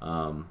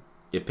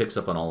 It picks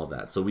up on all of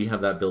that. So we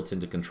have that built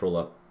into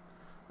ControlUp.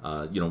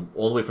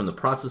 All the way from the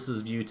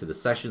processes view to the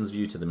sessions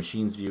view to the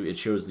machines view. It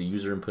shows the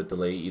user input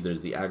delay either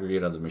as the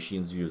aggregate of the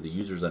machines view of the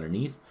users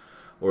underneath,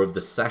 or of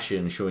the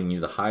session showing you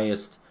the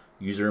highest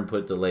user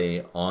input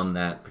delay on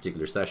that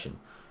particular session.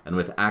 And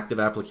with active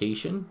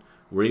application,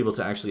 we're able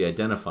to actually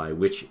identify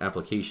which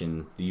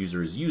application the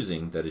user is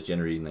using that is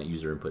generating that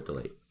user input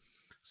delay.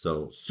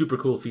 So super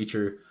cool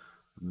feature,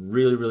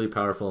 really, really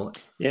powerful.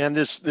 Yeah, and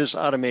this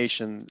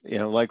automation,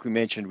 like we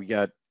mentioned, we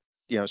got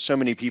so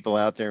many people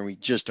out there, and we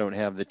just don't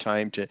have the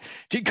time to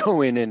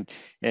go in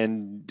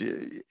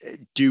and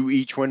do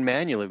each one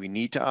manually. We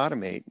need to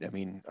automate. I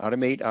mean,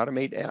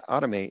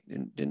 automate.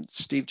 And didn't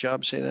Steve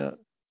Jobs say that?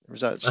 Or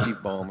was that Steve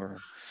Ballmer?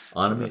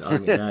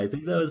 automate. Yeah, I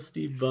think that was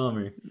Steve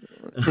Ballmer.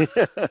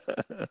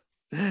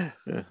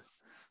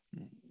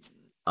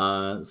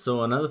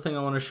 So another thing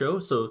I want to show.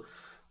 So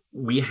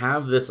we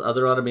have this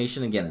other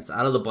automation. Again, it's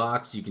out of the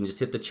box. You can just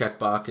hit the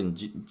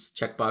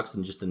checkbox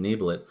and just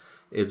enable it.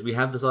 Is we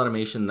have this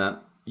automation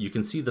that you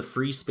can see the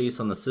free space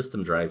on the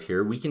system drive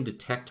here. We can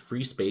detect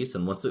free space,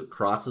 and once it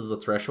crosses a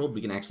threshold,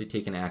 we can actually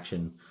take an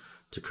action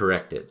to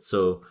correct it.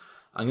 So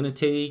I'm gonna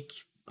take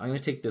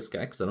this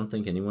guy because I don't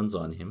think anyone's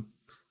on him,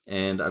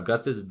 and I've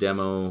got this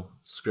demo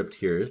script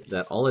here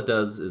that all it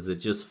does is it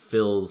just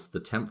fills the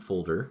temp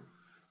folder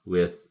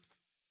with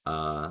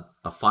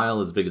a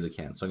file as big as it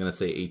can. So I'm gonna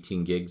say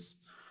 18 gigs.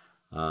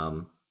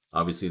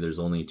 Obviously, there's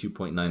only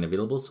 2.9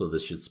 available, so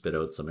this should spit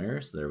out some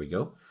errors. There we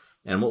go.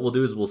 And what we'll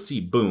do is we'll see,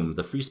 boom,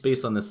 the free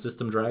space on the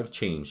system drive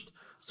changed.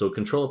 So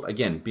ControlUp,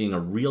 again, being a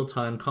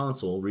real-time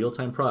console,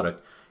 real-time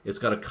product, it's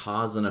got a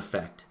cause and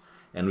effect.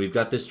 And we've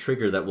got this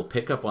trigger that will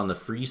pick up on the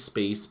free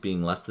space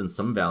being less than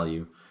some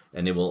value,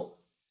 and it'll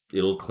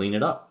clean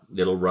it up.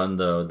 It'll run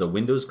the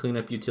Windows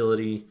cleanup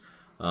utility.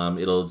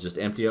 It'll just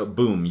empty out,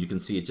 boom, you can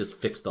see it just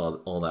fixed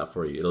all that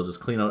for you. It'll just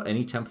clean out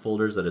any temp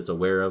folders that it's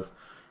aware of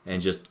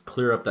and just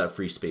clear up that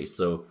free space.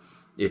 So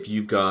if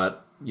you've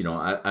got,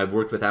 I've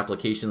worked with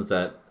applications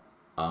that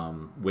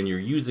when you're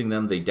using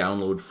them, they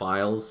download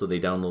files. So they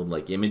download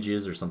like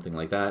images or something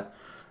like that.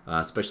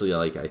 Especially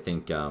like I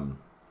think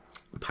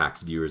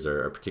PAX viewers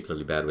are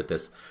particularly bad with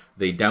this.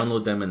 They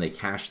download them and they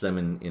cache them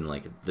in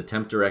like the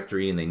temp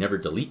directory, and they never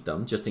delete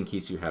them just in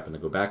case you happen to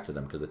go back to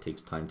them, because it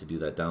takes time to do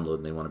that download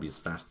and they want to be as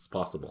fast as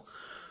possible.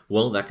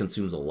 Well, that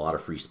consumes a lot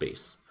of free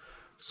space.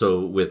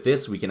 So with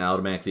this, we can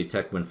automatically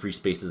detect when free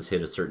spaces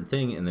hit a certain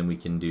thing, and then we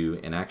can do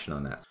an action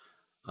on that.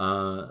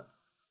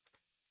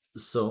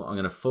 So I'm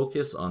going to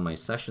focus on my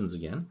sessions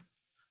again,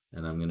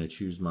 and I'm going to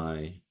choose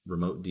my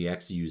remote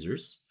DX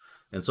users.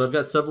 And so I've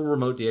got several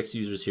remote DX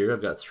users here.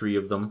 I've got 3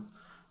 of them.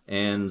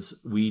 And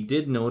we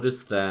did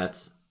notice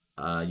that,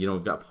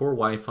 we've got poor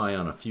Wi-Fi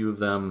on a few of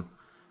them.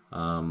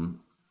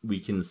 We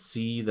can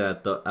see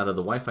that out of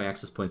the Wi-Fi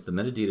access points, the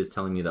metadata is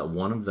telling me that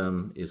one of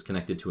them is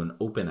connected to an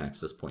open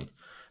access point.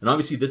 And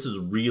obviously this is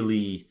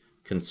really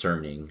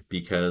concerning,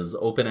 because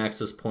open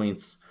access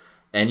points,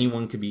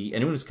 anyone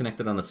who's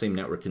connected on the same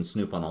network can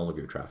snoop on all of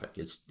your traffic.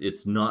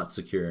 It's not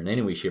secure in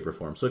any way, shape, or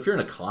form. So if you're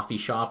in a coffee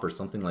shop or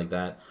something like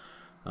that,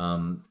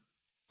 and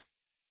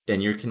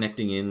you're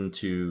connecting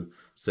into,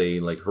 say,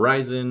 like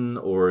Horizon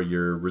or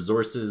your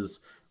resources,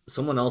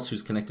 someone else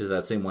who's connected to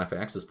that same Wi-Fi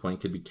access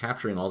point could be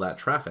capturing all that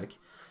traffic,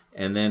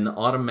 and then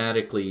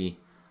automatically,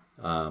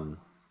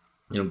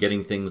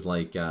 getting things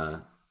like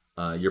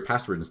your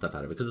password and stuff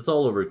out of it, because it's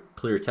all over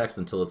clear text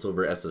until it's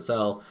over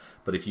SSL.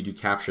 But if you do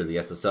capture the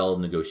SSL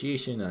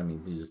negotiation, I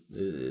mean,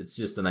 it's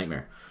just a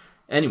nightmare.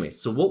 Anyway,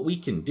 so what we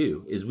can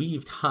do is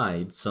we've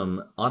tied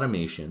some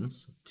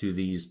automations to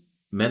these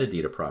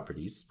metadata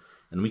properties,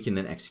 and we can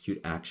then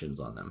execute actions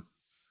on them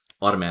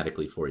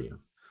automatically for you.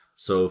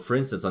 So for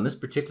instance, on this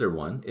particular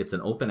one, it's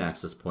an open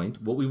access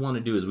point. What we want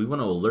to do is we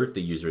want to alert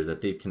the user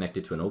that they've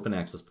connected to an open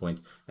access point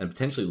and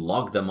potentially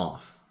log them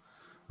off,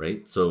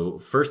 right? So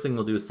first thing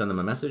we'll do is send them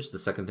a message. The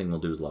second thing we'll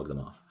do is log them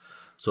off.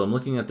 So I'm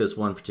looking at this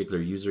one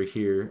particular user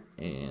here,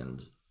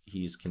 and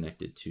he's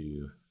connected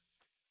to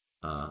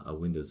a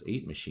Windows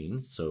 8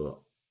 machine. So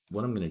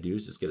what I'm going to do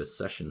is just get a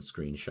session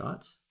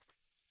screenshot.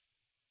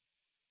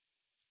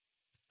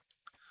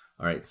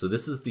 All right, so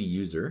this is the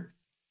user.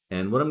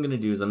 And what I'm going to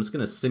do is I'm just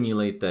going to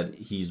simulate that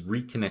he's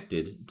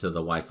reconnected to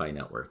the Wi-Fi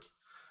network.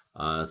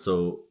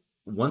 So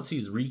once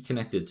he's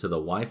reconnected to the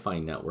Wi-Fi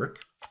network,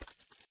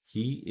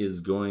 he is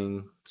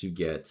going to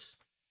get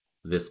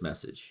this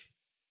message.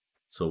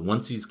 So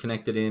once he's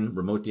connected in,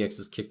 Remote DX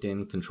is kicked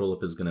in,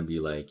 ControlUp is going to be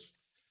like,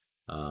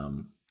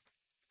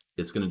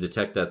 it's going to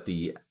detect that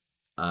the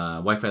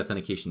Wi-Fi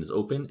authentication is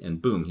open,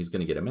 and boom, he's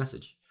going to get a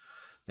message.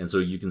 And so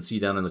you can see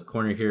down in the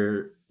corner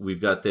here,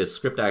 we've got this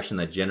script action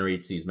that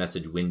generates these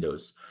message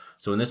windows.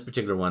 So in this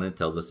particular one, it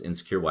tells us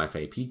insecure Wi-Fi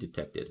IP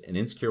detected. An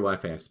insecure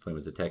Wi-Fi access point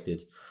was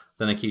detected.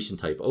 Authentication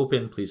type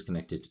open. Please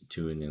connect it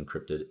to an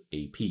encrypted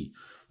AP.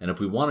 And if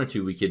we wanted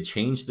to, we could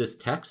change this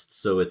text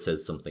so it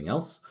says something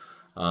else.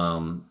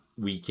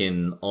 We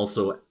can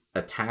also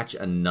attach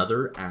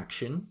another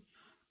action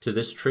to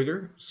this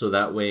trigger, so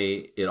that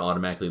way it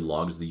automatically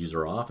logs the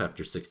user off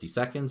after 60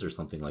 seconds or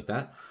something like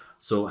that.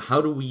 So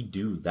how do we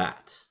do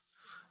that?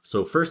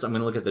 So first I'm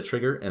going to look at the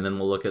trigger, and then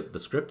we'll look at the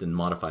script and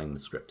modifying the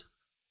script.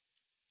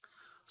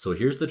 So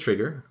here's the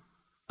trigger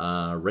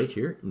right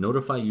here.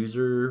 Notify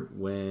user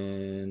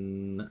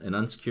when an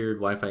unsecured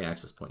Wi-Fi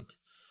access point.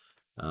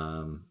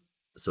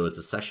 So it's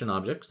a session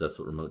object, because that's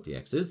what Remote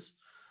DX is.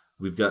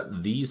 We've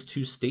got these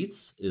two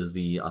states. Is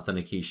the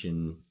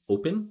authentication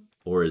open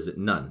or is it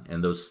none?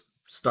 And those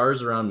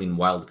stars around mean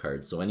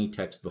wildcards, so any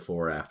text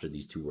before or after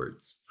these two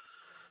words.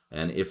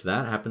 And if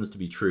that happens to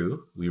be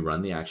true, we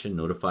run the action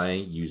notify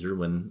user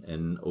when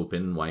an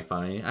open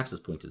Wi-Fi access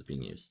point is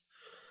being used.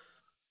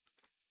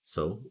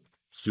 So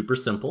super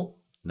simple.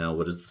 Now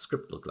what does the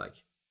script look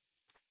like?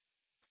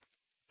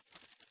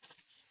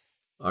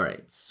 All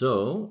right,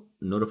 so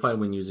notify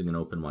when using an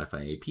open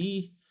Wi-Fi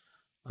AP.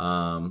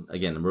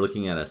 Again, we're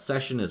looking at a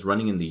session is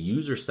running in the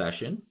user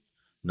session,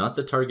 not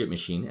the target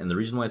machine. And the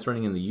reason why it's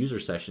running in the user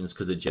session is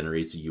because it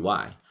generates a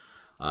UI.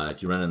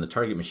 If you run in the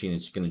target machine,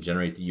 it's going to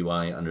generate the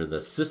UI under the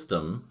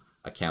system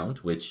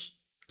account, which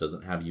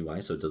doesn't have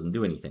UI, so it doesn't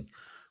do anything.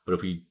 But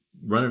if we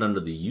run it under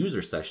the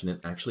user session, it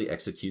actually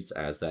executes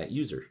as that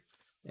user.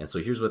 And so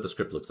here's what the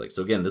script looks like.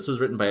 So again, this was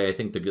written by, I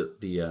think,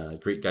 the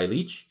great Guy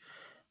Leach.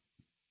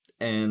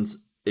 And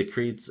it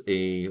creates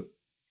the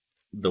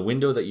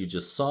window that you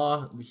just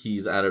saw.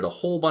 He's added a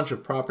whole bunch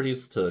of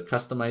properties to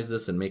customize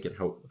this and make it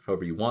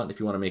however you want. If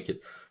you want to make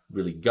it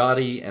really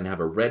gaudy and have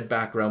a red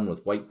background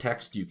with white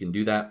text, you can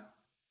do that.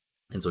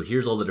 And so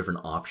here's all the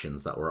different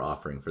options that we're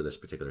offering for this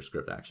particular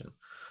script action.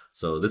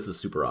 So this is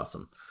super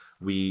awesome.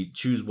 We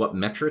choose what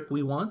metric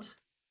we want.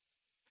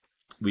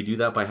 We do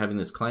that by having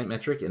this client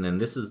metric, and then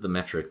this is the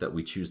metric that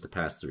we choose to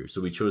pass through.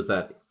 So we chose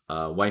that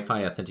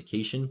Wi-Fi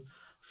authentication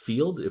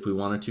field. If we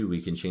wanted to,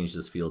 we can change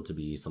this field to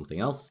be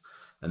something else,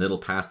 and it'll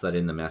pass that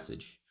in the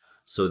message.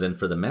 So then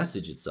for the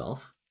message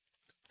itself,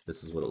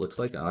 this is what it looks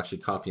like. I'll actually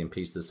copy and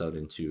paste this out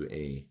into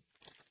a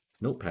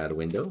notepad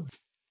window.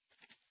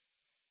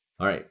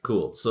 All right,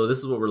 cool. So this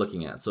is what we're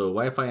looking at. So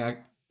a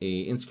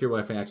insecure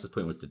Wi-Fi access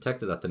point was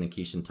detected,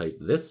 authentication type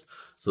this.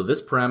 So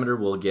this parameter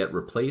will get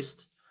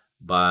replaced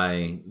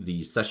by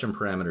the session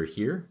parameter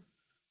here.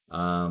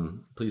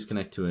 Please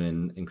connect to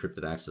an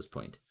encrypted access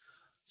point.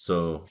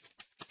 So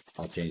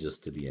I'll change this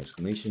to the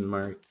exclamation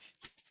mark.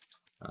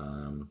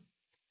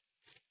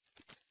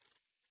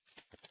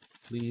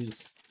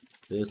 Please,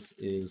 this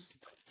is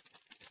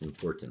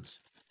important.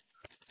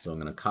 So I'm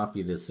going to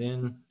copy this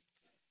in,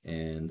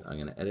 and I'm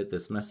going to edit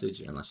this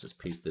message, and let's just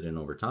paste it in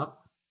over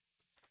top.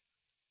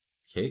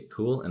 Okay,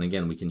 cool. And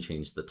again, we can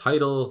change the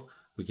title.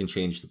 We can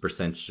change the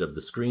percentage of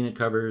the screen it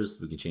covers.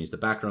 We can change the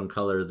background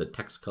color, the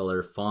text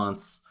color,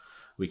 fonts.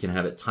 We can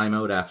have it time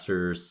out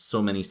after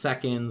so many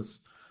seconds.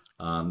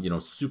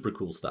 Super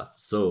cool stuff.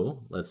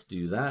 So let's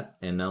do that.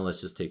 And now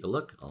let's just take a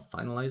look. I'll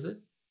finalize it.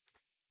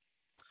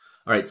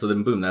 All right, so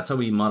then boom, that's how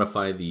we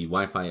modify the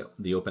Wi-Fi,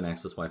 the open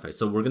access Wi-Fi.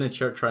 So we're going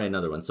to try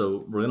another one.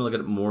 So we're going to look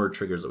at more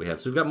triggers that we have.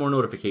 So we've got more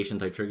notification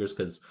type triggers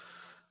because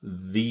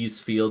These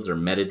fields are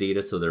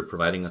metadata, so they're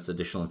providing us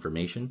additional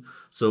information.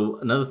 So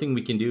another thing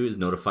we can do is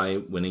notify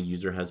when a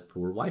user has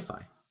poor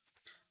Wi-Fi.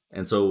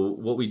 And so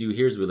what we do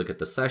here is we look at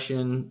the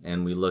session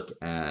and we look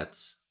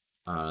at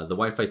the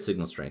Wi-Fi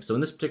signal strength. So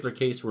in this particular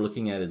case, we're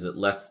looking at, is it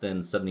less than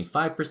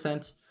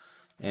 75%?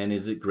 And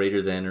is it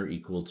greater than or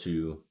equal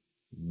to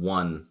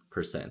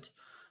 1%?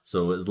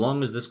 So as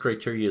long as this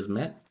criteria is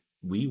met,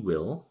 we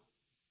will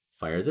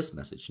fire this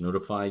message: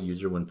 notify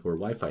user when poor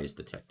Wi-Fi is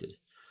detected.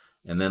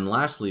 And then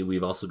lastly,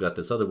 we've also got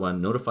this other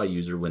one: notify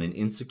user when an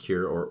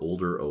insecure or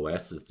older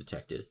OS is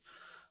detected.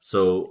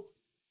 So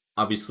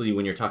obviously,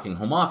 when you're talking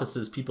home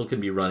offices, people can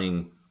be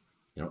running,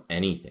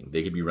 anything.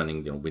 They could be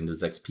running,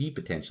 Windows XP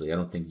potentially. I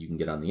don't think you can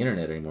get on the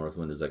internet anymore with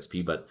Windows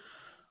XP, but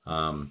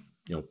um,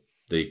 you know,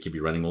 they could be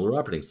running older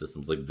operating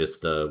systems like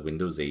Vista,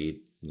 Windows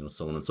 8,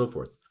 so on and so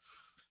forth.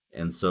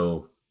 And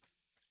so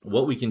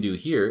what we can do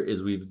here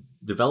is we've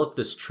developed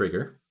this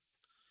trigger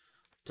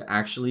to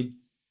actually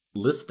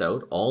list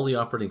out all the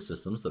operating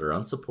systems that are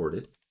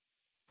unsupported.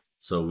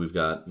 So we've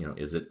got,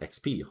 is it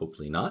XP?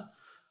 Hopefully not.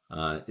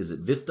 Is it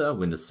Vista,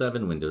 Windows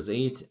 7, Windows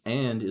 8?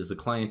 And is the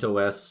client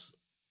OS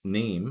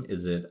name,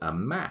 is it a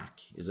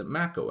Mac? Is it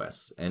Mac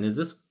OS? And is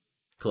this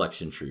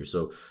collection true?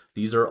 So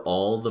these are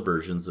all the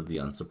versions of the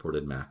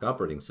unsupported Mac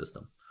operating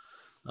system.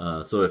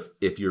 So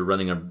if you're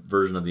running a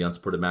version of the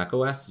unsupported Mac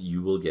OS,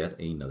 you will get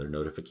another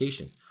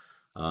notification.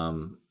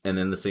 And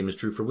then the same is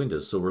true for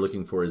Windows. So we're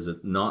looking for, is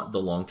it not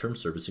the long-term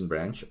servicing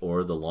branch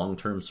or the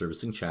long-term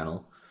servicing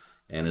channel?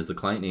 And is the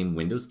client name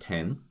Windows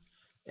 10?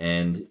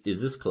 And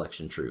is this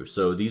collection true?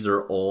 So these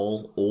are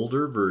all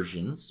older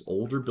versions,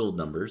 older build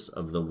numbers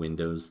of the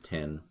Windows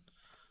 10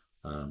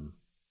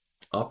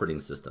 operating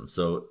system.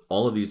 So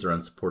all of these are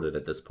unsupported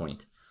at this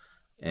point.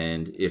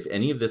 And if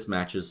any of this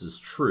matches is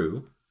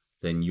true,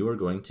 then you are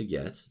going to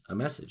get a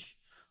message.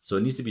 So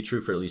it needs to be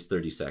true for at least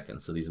 30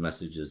 seconds. So these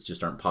messages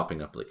just aren't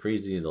popping up like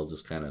crazy. They'll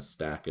just kind of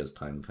stack as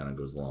time kind of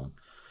goes along.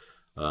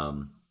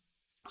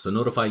 So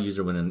notify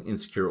user when an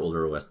insecure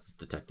older OS is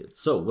detected.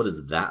 So what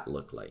does that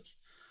look like?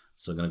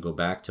 So I'm going to go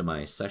back to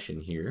my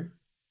session here.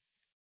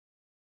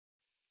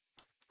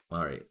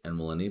 All right, and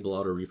we'll enable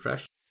auto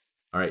refresh.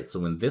 All right, so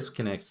when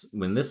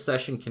this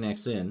session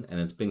connects in and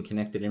it's been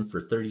connected in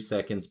for 30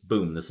 seconds,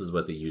 boom, this is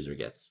what the user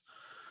gets.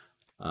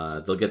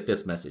 They'll get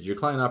this message: your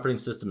client operating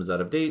system is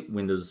out of date.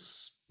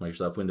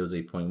 Microsoft Windows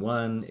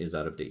 8.1 is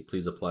out of date.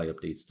 Please apply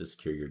updates to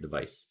secure your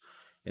device.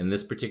 In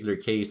this particular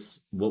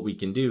case, what we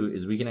can do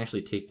is we can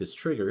actually take this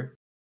trigger,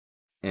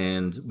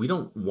 and we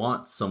don't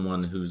want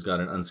someone who's got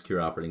an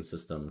unsecure operating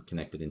system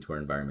connected into our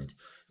environment.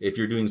 If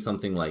you're doing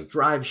something like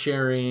drive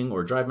sharing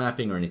or drive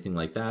mapping or anything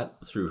like that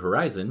through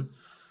Horizon,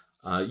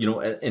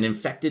 an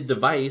infected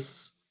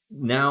device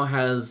now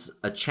has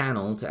a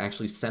channel to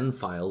actually send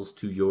files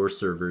to your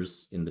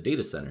servers in the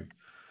data center.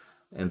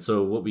 And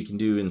so what we can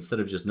do, instead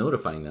of just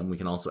notifying them, we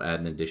can also add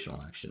an additional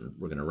action.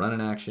 We're going to run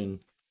an action,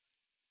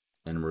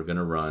 and we're going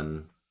to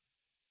run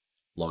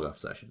log off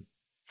session.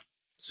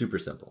 Super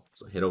simple.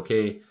 So hit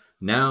OK.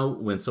 Now,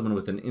 when someone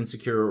with an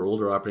insecure or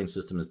older operating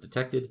system is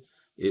detected,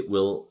 it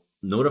will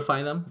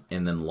notify them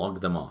and then log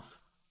them off.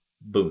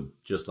 Boom,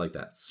 just like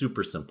that.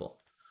 Super simple.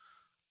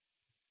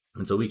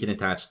 And so we can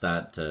attach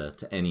that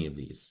to any of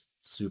these.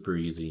 Super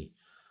easy.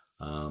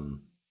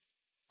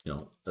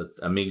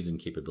 Amazing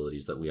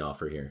capabilities that we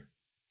offer here.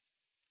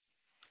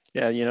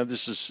 Yeah,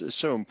 this is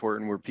so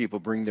important where people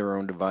bring their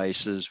own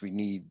devices. We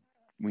need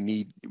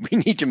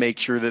to make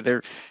sure that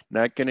they're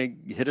not going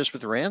to hit us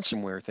with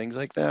ransomware, things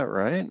like that,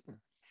 right?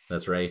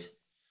 That's right.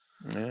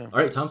 Yeah. All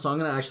right, Tom, so I'm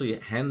going to actually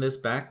hand this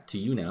back to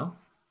you now.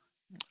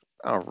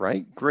 All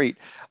right, great.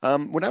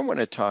 What I want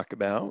to talk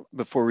about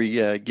before we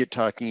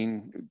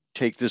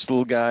take this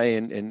little guy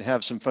and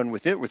have some fun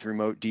with it with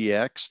Remote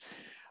DX,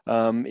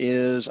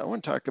 is I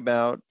want to talk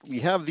about, we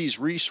have these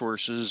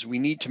resources. We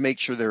need to make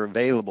sure they're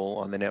available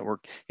on the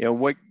network.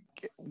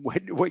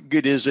 What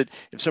good is it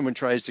if someone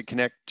tries to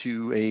connect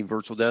to a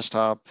virtual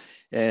desktop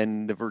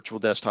and the virtual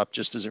desktop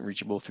just isn't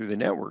reachable through the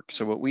network?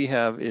 So what we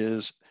have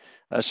is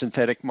a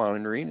synthetic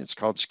monitoring. It's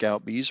called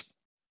ScoutBees.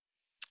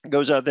 It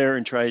goes out there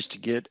and tries to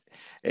get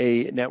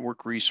a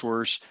network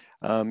resource.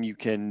 You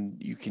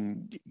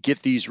can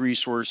get these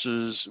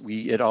resources.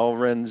 It all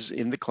runs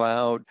in the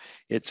cloud.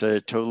 It's a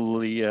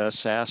totally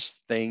SaaS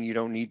thing. You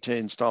don't need to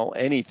install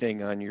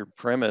anything on your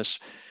premise.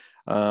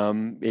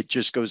 It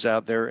just goes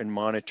out there and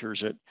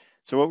monitors it.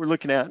 So what we're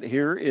looking at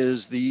here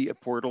is the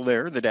portal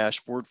there, the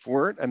dashboard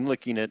for it. I'm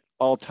looking at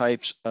all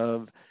types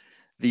of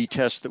the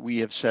tests that we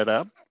have set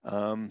up.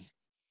 And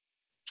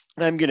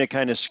I'm going to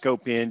kind of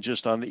scope in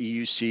just on the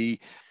EUC.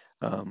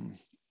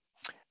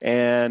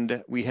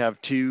 And we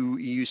have 2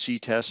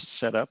 EUC tests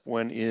set up.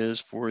 One is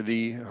for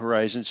the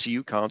Horizon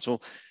CU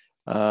console.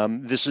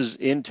 This is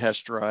in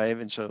test drive,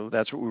 and so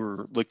that's what we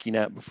were looking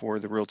at before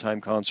the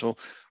real-time console.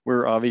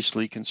 We're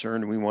obviously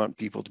concerned, and we want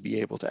people to be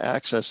able to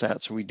access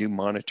that, so we do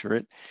monitor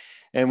it.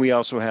 And we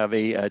also have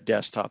a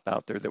desktop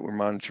out there that we're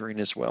monitoring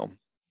as well.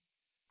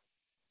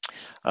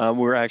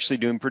 We're actually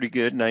doing pretty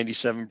good,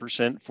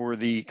 97% for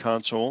the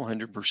console,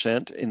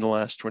 100% in the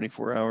last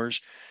 24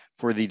 hours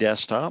for the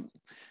desktop. I'm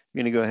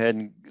going to go ahead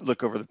and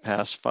look over the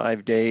past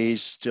 5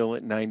 days, still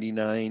at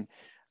 99%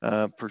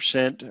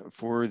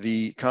 for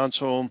the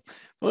console.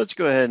 Well, let's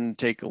go ahead and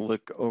take a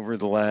look over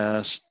the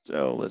last,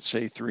 let's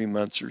say 3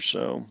 months or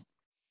so.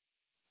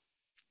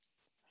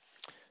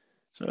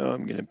 So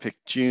I'm going to pick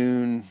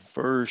June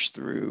 1st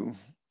through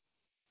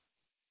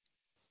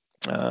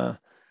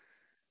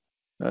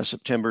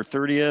September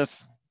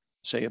 30th,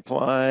 say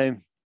apply.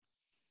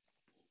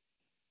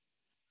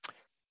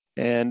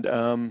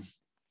 And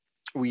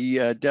we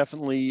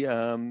definitely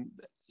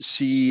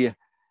see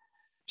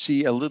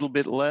a little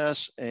bit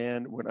less.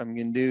 And what I'm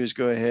going to do is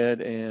go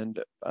ahead and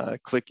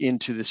click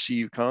into the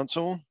CU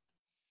console.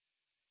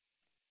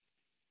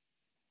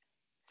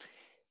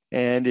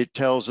 And it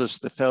tells us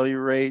the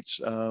failure rates,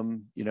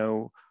 when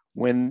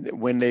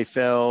they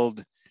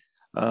failed,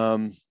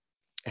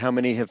 how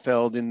many have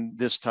failed in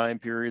this time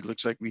period.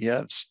 Looks like we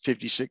have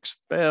 56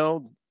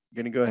 failed. I'm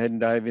going to go ahead and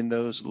dive in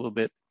those a little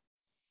bit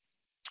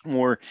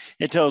more.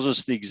 It tells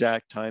us the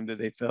exact time that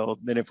they failed.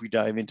 Then if we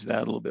dive into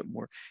that a little bit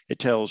more, it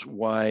tells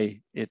why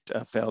it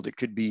failed. It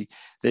could be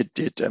that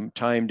it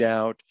timed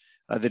out,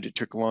 that it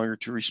took longer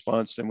to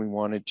response than we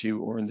wanted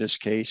to, or in this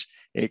case,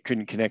 it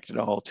couldn't connect at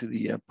all to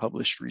the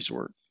published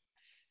resource.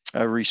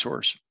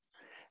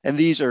 And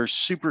these are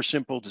super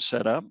simple to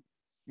set up.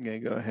 I'm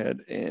going to go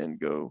ahead and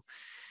go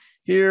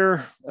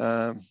here,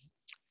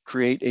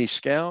 create a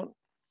scout.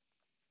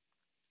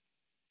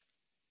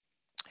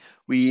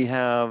 We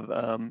have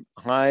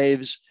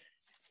hives.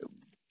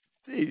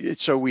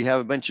 So we have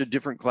a bunch of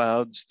different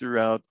clouds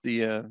throughout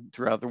the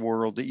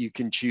world that you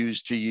can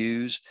choose to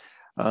use.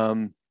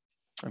 I'm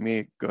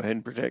going to go ahead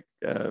and protect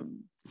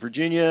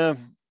Virginia.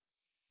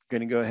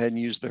 Going to go ahead and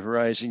use the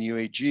Horizon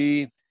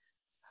UAG.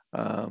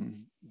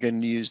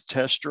 Going to use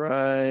test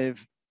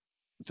drive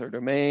with our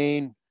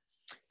domain.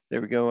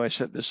 There we go. I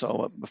set this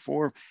all up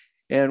before.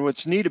 And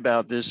what's neat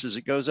about this is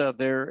it goes out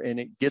there and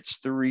it gets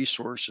the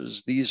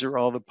resources. These are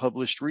all the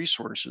published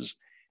resources.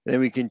 And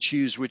then we can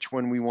choose which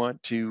one we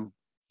want to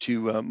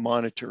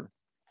monitor.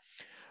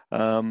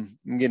 I'm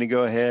going to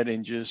go ahead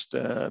and just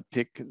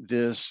pick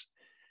this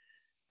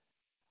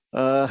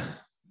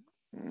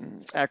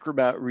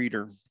Acrobat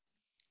Reader.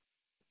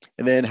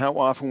 And then how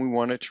often we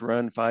want it to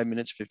run, 5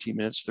 minutes, 15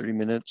 minutes, 30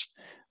 minutes.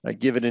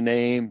 Give it a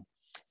name.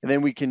 And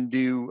then we can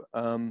do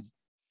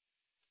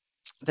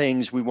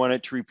things. We want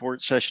it to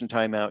report session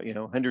timeout,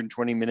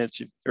 120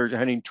 minutes or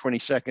 120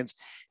 seconds.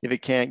 If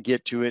it can't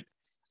get to it,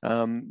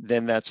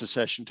 then that's a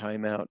session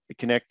timeout. A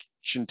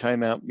connection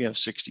timeout,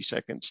 60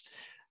 seconds.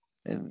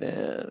 And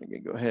then I'm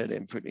going to go ahead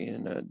and put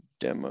in a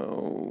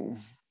demo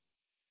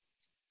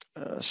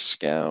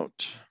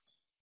scout.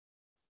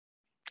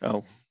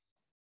 Oh,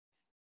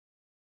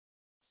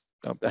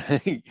 all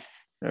right,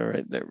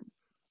 there.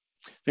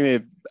 I'm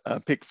going to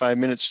pick 5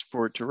 minutes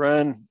for it to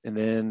run, and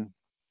then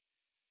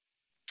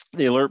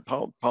the alert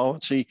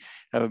policy,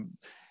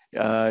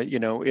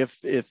 if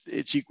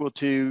it's equal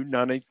to,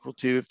 not equal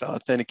to, if the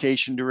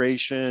authentication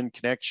duration,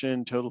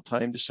 connection, total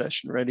time to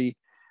session ready,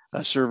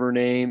 server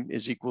name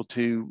is equal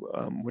to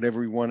whatever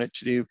we want it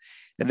to do,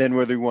 and then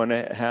whether we want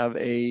to have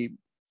a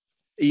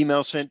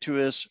email sent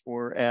to us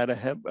or add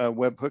a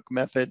webhook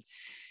method,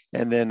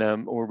 and then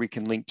or we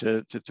can link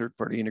to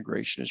third-party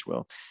integration as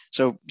well.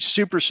 So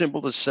super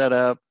simple to set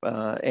up,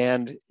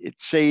 and it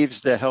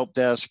saves the help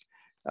desk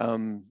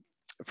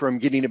from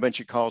getting a bunch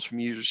of calls from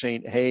users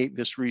saying, hey,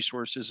 this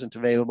resource isn't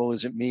available.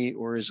 Is it me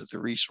or is it the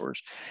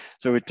resource?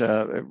 So it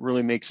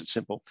really makes it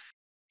simple.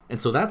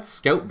 And so that's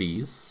Scout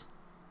Bees.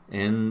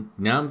 And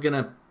now I'm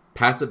going to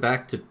pass it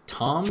back to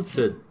Tom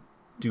to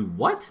do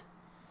what?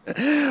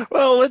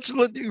 Well, let's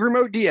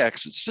Remote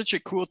DX. It's such a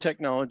cool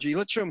technology.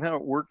 Let's show them how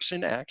it works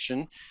in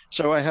action.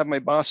 So I have my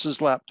boss's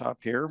laptop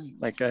here,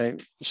 like I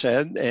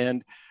said,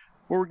 and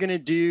what we're going to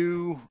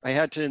do, I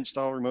had to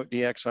install Remote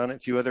DX on it, a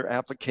few other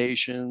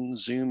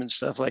applications, Zoom and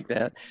stuff like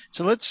that.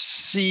 So let's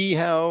see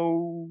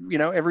how,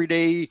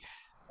 everyday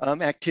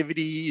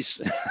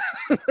activities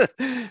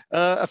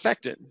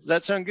affect it. Does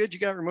that sound good? You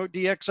got Remote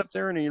DX up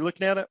there and are you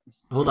looking at it?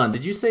 Hold on.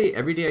 Did you say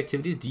everyday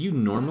activities? Do you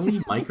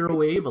normally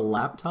microwave a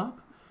laptop?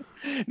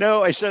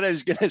 No, I said I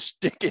was going to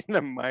stick in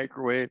the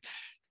microwave.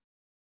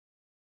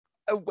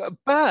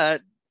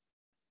 But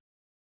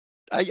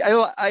I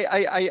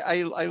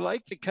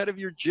like the cut of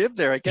your jib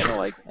there. I kind of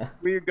like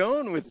where you're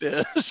going with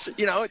this.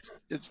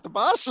 It's the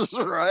boss's,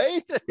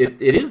 right? It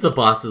is the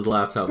boss's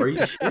laptop. Are you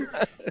sure?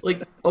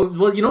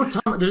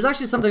 Tom, there's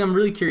actually something I'm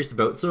really curious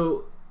about.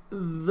 So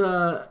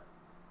the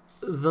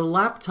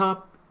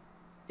laptop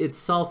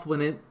itself,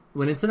 when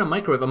it's in a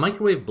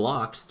microwave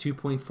blocks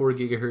 2.4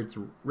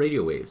 gigahertz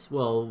radio waves.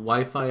 Well,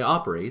 Wi-Fi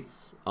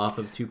operates off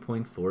of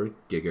 2.4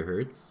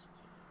 gigahertz.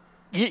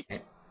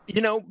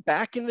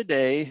 Back in the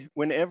day,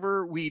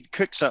 whenever we'd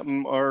cook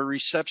something, our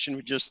reception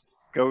would just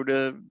go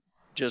to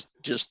just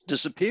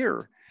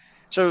disappear.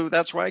 So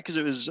that's why, because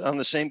it was on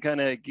the same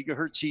kind of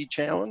gigahertz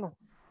channel.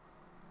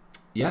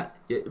 Yeah,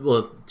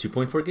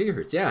 2.4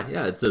 gigahertz.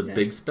 Yeah, it's a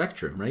big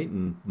spectrum, right?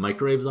 And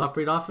microwaves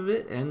operate off of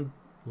it, and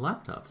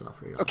laptops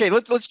operate off. Okay,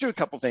 let's do a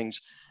couple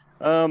things.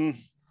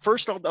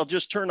 first I'll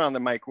just turn on the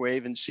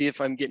microwave and see if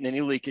I'm getting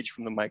any leakage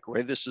from the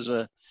microwave. This is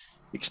a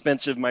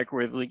expensive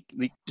microwave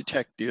leak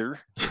detector.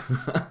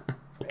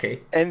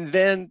 Okay. And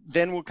then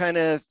we'll kind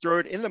of throw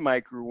it in the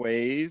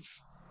microwave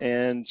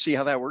and see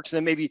how that works. And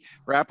then maybe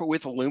wrap it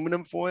with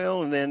aluminum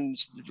foil and then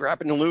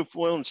wrap it in aluminum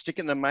foil and stick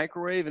it in the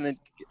microwave and then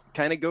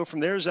kind of go from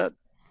there. Is that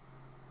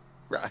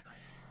right?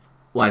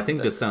 Well, I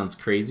think this sounds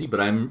crazy, but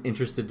I'm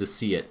interested to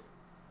see it.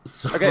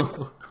 So Okay.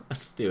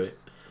 let's do it.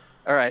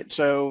 All right.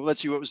 So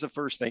let's see. What was the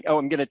first thing? Oh,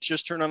 I'm going to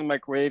just turn on the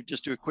microwave.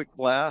 Just do a quick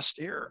blast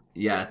here.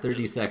 Yeah,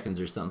 30 seconds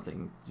or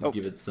something. Just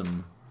give it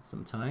some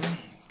time.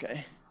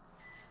 Okay.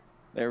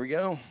 There we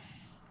go.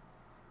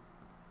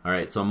 All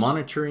right. So I'm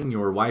monitoring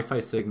your Wi-Fi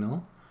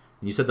signal.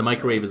 You said the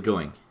microwave is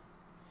going.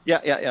 Yeah.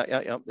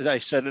 I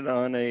set it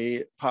on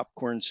a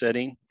popcorn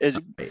setting. Is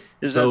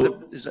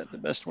that the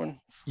best one?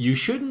 You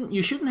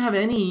shouldn't have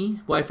any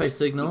Wi-Fi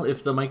signal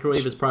if the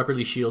microwave is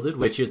properly shielded,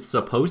 which it's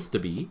supposed to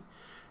be.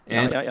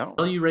 And I'll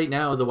tell you right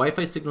now, the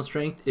Wi-Fi signal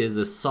strength is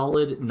a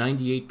solid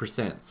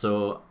 98%.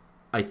 So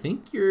I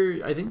think you're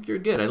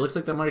good. It looks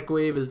like the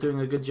microwave is doing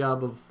a good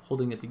job of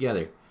holding it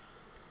together.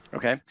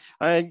 Okay.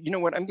 You know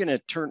what? I'm going to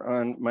turn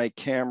on my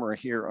camera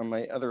here on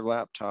my other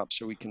laptop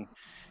so we can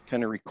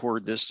kind of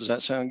record this. Does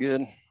that sound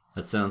good?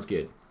 That sounds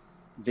good.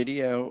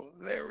 Video.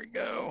 There we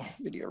go.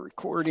 Video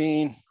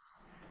recording.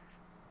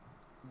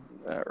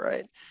 All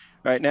right.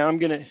 All right. Now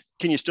can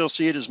you still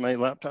see it? Is my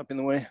laptop in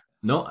the way?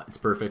 No, it's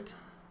perfect.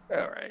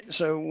 All right.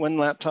 So one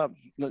laptop,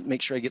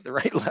 make sure I get the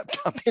right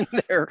laptop in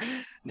there.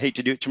 I hate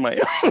to do it to my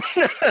own.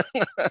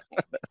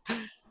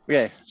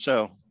 Okay.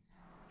 So.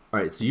 All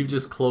right. So you've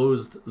just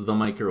closed the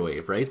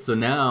microwave, right? So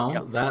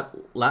now that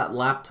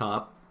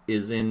laptop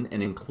is in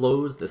an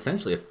enclosed,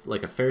 essentially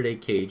like a Faraday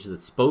cage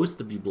that's supposed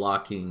to be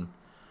blocking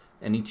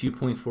any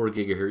 2.4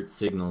 gigahertz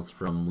signals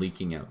from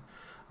leaking out.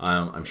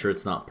 I'm sure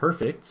it's not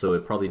perfect, so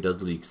it probably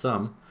does leak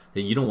some.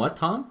 And you know what,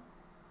 Tom?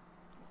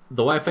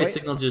 The Wi-Fi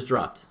signal just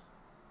dropped.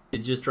 It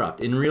just dropped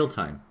in real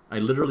time. I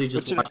literally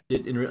just watched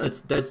it.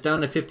 That's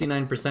down to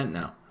 59%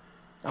 now.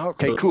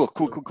 Okay, so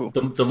cool.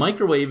 The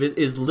microwave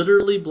is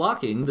literally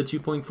blocking the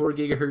 2.4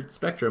 gigahertz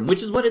spectrum,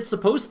 which is what it's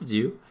supposed to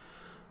do.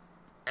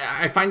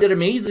 I find it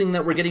amazing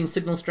that we're getting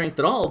signal strength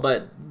at all,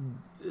 but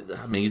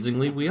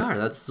amazingly we are.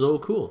 That's so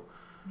cool.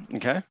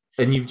 Okay.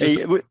 And you've just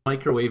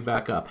microwave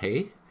back up,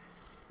 hey?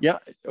 Yeah.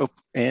 Oh,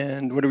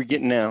 and what are we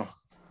getting now?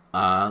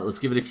 Let's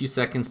give it a few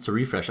seconds to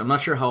refresh. I'm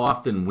not sure how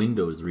often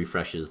Windows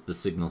refreshes the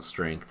signal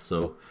strength.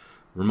 So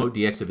Remote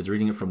DX, if it's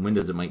reading it from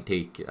Windows, it might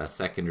take a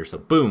second or so.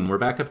 Boom, we're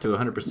back up to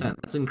 100%.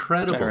 That's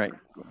incredible.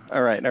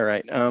 All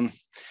right.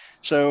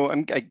 So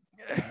I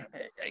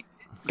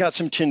got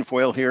some tin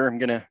foil here. I'm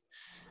going to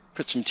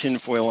put some tin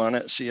foil on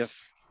it, see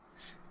if,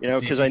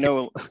 because I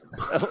know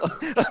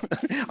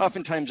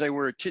oftentimes I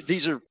wear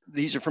these are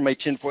for my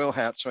tin foil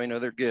hat, so I know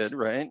they're good,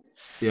 right?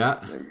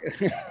 Yeah.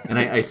 And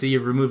I see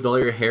you've removed all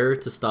your hair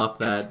to stop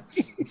that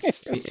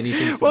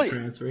anything from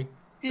transferring.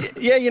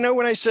 Yeah,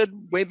 when I said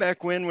way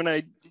back when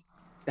I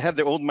had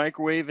the old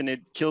microwave and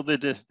it killed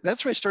it,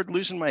 that's when I started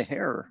losing my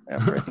hair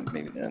after I think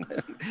maybe then.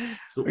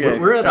 So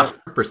we're at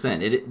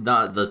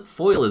 100%. The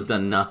foil has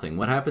done nothing.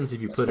 What happens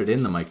if you put it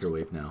in the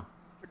microwave now?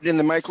 In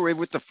the microwave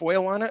with the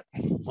foil on it?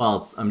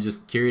 Well, I'm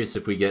just curious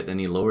if we get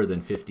any lower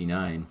than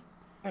 59.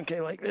 Okay,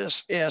 like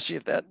this. Yeah, see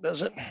if that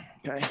does it.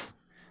 Okay.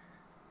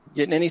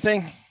 Getting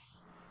anything?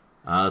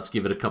 Let's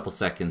give it a couple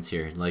seconds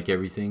here. Like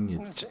everything,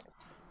 it's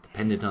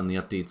dependent on the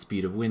update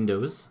speed of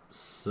Windows.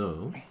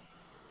 So,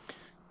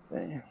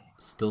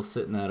 still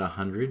sitting at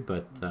 100,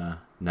 but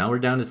now we're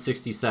down to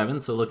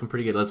 67, so looking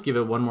pretty good. Let's give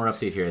it one more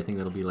update here. I think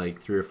that'll be like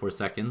 3 or 4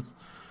 seconds.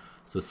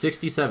 So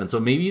 67. So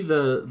maybe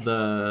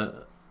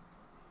the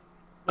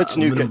Let's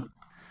nuke it.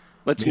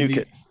 Let's nuke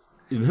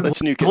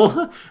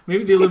it.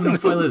 Maybe the aluminum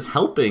foil is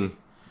helping.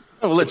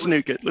 Oh, let's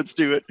nuke it. Let's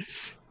do it.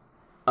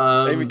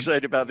 I'm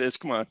excited about this.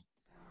 Come on.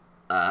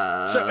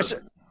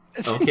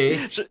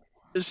 Okay.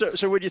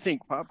 So what do you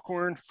think?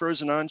 Popcorn,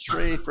 frozen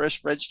entree,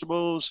 fresh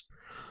vegetables?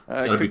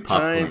 It's got to be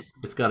popcorn.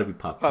 It's got to be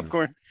popcorn.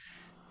 Popcorn.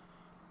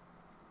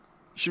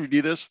 Should we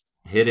do this?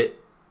 Hit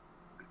it.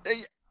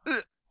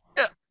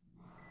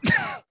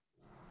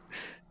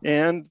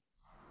 And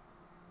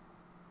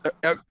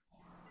let's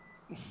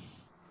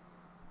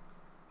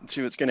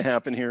see what's going to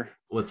happen here.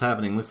 What's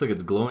happening? Looks like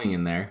it's glowing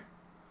in there.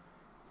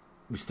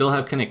 We still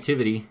have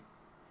connectivity.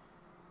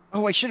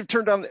 Oh, I should have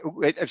turned on.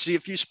 Wait, I see a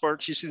few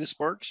sparks. You see the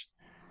sparks?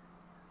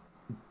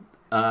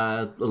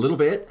 A little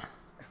bit.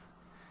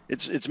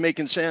 It's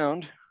making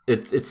sound.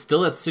 It's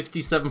still at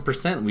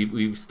 67%.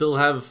 We still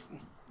have.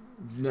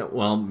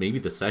 Well, maybe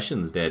the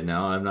session's dead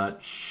now. I'm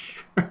not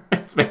sure.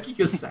 It's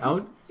making a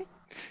sound.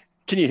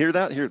 Can you hear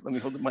that? Here, let me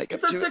hold the mic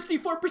up. It's at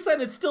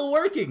 64%. It's still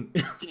working.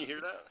 Can you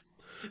hear that?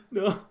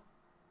 No.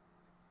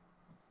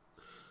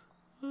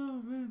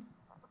 Oh man.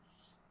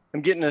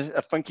 I'm getting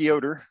a funky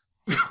odor.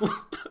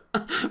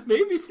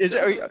 Maybe.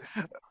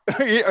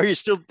 Are you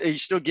still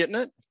getting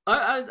it?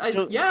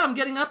 Yeah, I'm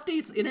getting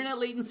updates. Internet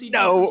latency.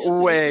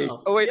 No way.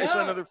 Oh wait, I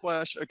saw another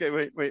flash. Okay,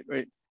 wait.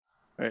 All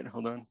right,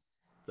 hold on.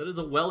 That is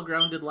a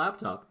well-grounded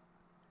laptop.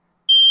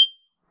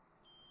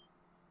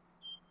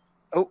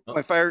 Oh, Oh.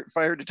 my fire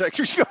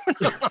detector's going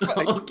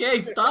off.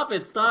 Okay, stop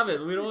it.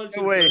 We don't want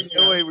you No way, to burn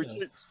no your way. house We're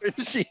down. starting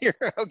to see here.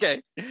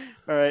 Okay.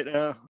 All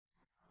right.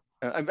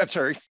 I'm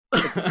sorry.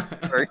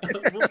 Sorry.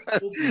 We'll How bleep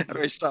do it.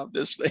 I stop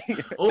this thing? There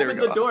we Open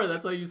the go. door.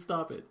 That's how you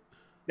stop it.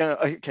 Yeah,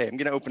 okay, I'm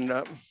gonna open it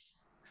up.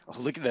 Oh,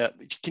 look at that.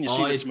 Can you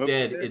see Oh, the it's smoke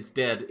dead. there? It's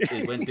dead.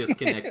 It went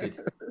disconnected.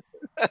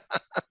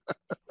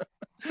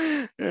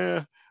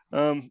 Yeah.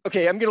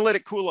 Okay, I'm gonna let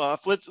it cool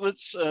off.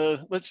 Let's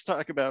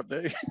talk about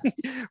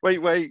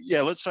wait.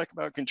 Yeah, let's talk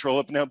about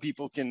ControlUp now.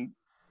 People can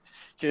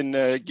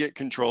get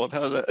ControlUp.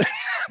 How that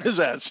does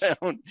that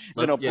sound?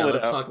 Then I'll pull it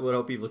Let's out. talk about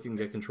how people can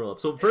get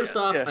ControlUp. So first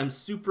off, Yeah. I'm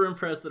super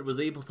impressed that it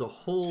was able to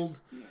hold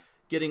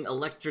getting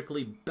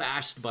electrically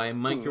bashed by Ooh,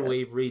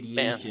 microwave man,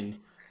 radiation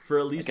for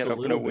at I least gotta a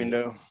open a little bit.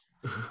 window.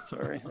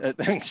 Sorry, that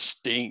thing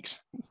stinks.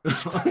 All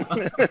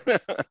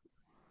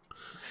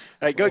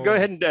right, go Oh.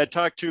 ahead and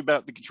talk to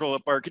about the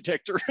ControlUp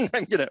architecture.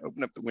 I'm gonna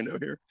open up the window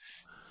here.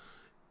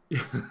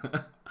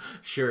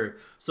 Sure.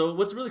 So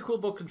what's really cool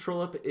about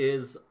ControlUp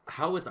is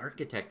how it's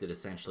architected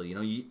essentially.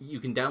 You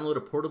can download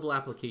a portable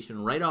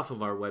application right off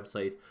of our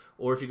website,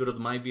 or if you go to the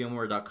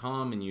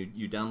myvmware.com and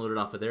you download it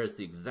off of there, it's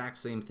the exact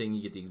same thing.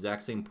 You get the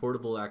exact same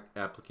portable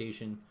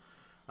application,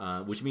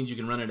 which means you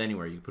can run it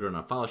anywhere. You can put it on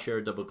a file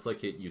share, double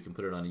click it, you can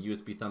put it on a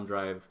USB thumb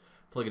drive,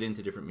 plug it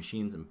into different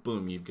machines, and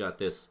boom, you've got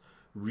this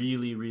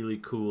really, really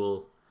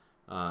cool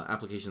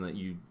application that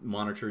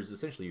monitors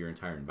essentially your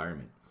entire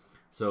environment.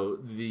 So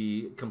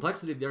the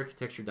complexity of the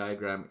architecture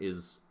diagram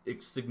is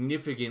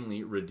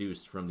significantly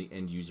reduced from the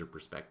end user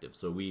perspective.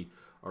 So we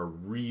are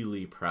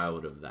really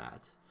proud of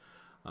that.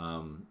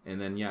 And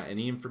then, yeah,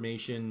 any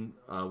information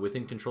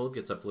within ControlUp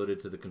gets uploaded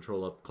to the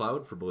ControlUp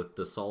cloud for both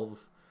the Solve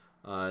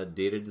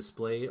data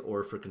display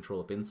or for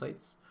ControlUp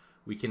Insights.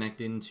 We connect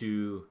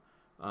into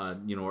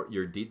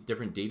your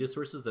different data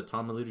sources that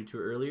Tom alluded to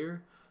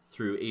earlier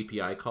through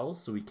API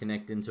calls. So we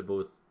connect into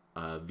both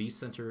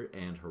vCenter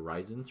and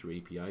Horizon through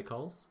API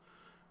calls.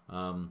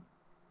 And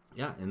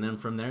then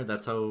from there,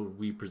 that's how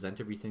we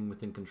present everything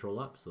within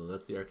ControlUp. So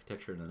that's the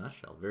architecture in a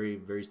nutshell. Very,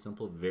 very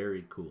simple,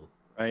 very cool.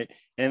 Right.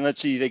 And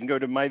let's see, they can go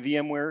to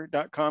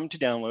myvmware.com to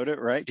download it,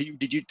 right?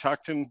 Did you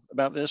talk to him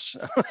about this?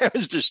 I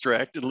was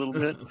distracted a little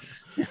bit.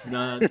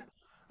 No,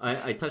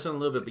 I touched on it a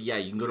little bit, but yeah,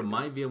 you can go to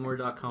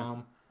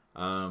myvmware.com.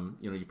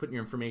 You put in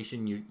your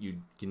information,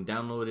 you can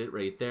download it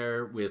right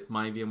there. With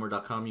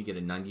myvmware.com, you get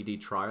a 90-day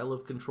trial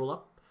of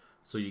ControlUp.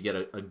 So you get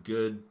a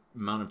good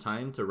amount of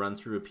time to run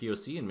through a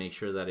POC and make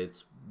sure that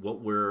it's what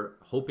we're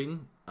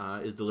hoping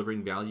is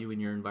delivering value in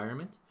your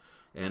environment.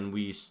 And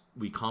we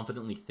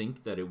confidently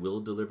think that it will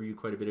deliver you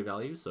quite a bit of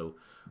value. So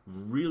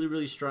really,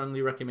 really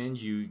strongly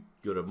recommend you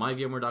go to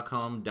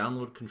myvmware.com,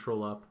 download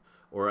ControlUp,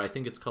 or I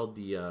think it's called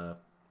the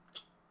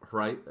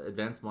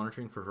Advanced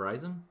Monitoring for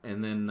Horizon.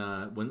 And then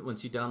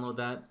once you download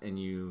that and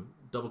you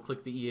double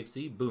click the exe,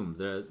 boom,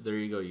 there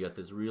you go. You got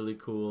this really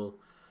cool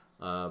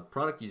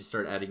product. You just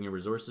start adding your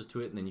resources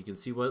to it, and then you can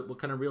see what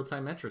kind of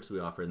real-time metrics we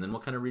offer, and then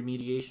what kind of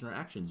remediation or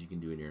actions you can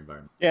do in your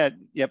environment. Yeah,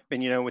 yep.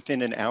 And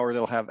within an hour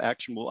they'll have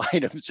actionable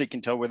items. They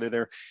can tell whether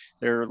their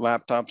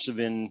laptops have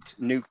been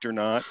nuked or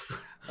not.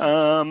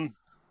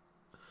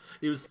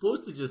 It was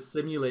supposed to just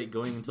simulate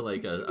going into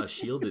like a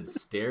shielded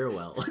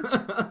stairwell.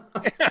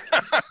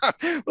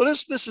 Well,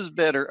 this is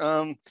better.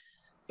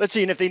 Let's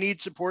see, and if they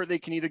need support, they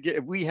can either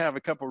get. We have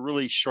a couple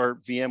really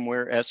sharp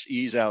VMware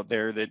SEs out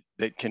there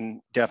that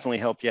can definitely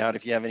help you out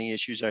if you have any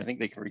issues. I think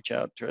they can reach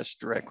out to us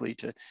directly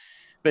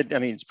but I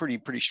mean, it's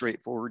pretty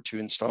straightforward to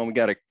install. And we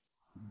got a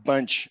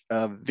bunch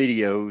of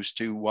videos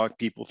to walk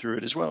people through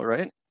it as well,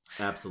 right?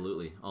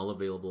 Absolutely, all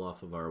available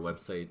off of our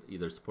website,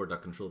 either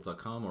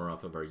support.controlup.com or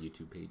off of our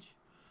YouTube page.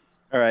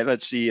 All right,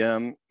 let's see.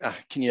 Can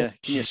you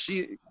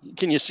see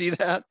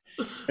that?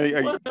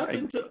 What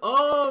happened to?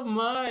 Oh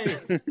my!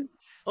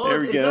 Oh,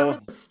 there we is go. that where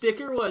the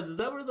sticker was? Is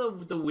that where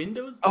the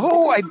windows?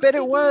 Oh, I bet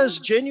it was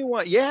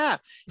genuine. Yeah,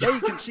 you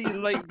can see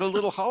like the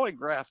little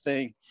holograph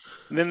thing,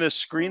 and then the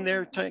screen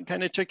there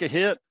kind of took a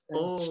hit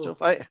and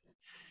stuff. I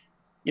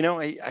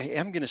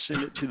am going to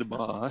send it to the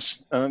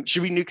boss.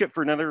 Should we nuke it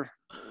for another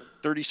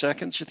 30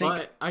 seconds? You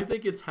think? I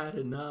think it's had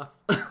enough.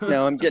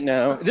 No, I'm getting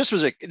out. This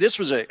was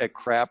a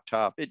crap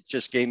top. It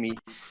just gave me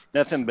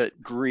nothing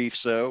but grief.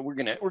 So we're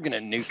gonna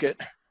nuke it.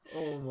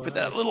 Oh my. Put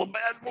that little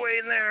bad boy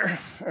in there.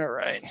 All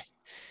right.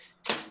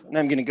 And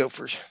I'm going to go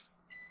for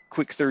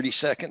quick 30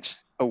 seconds.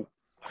 Oh,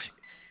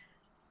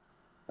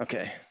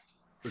 okay.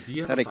 Do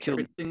you have a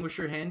fire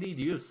extinguisher handy?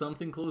 Do you have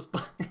something close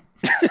by?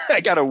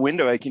 I got a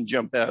window I can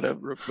jump out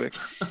of real quick.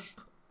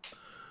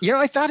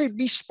 I thought it'd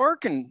be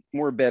sparking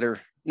more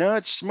better. No,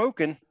 it's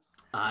smoking.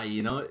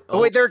 Oh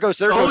wait, there it goes.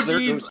 There it goes. There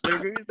it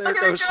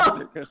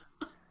goes.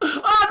 Oh,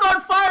 it's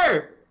on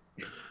fire.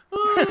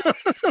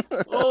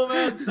 Oh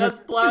man,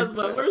 that's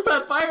plasma. Where's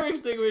that fire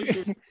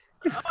extinguisher?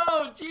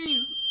 Oh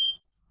jeez.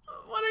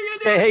 What are you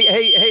doing?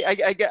 Hey,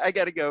 I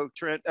got to go,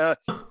 Trent.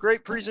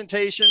 Great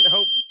presentation.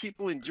 Hope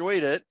people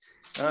enjoyed it.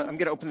 I'm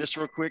going to open this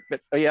real quick, but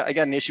I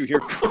got an issue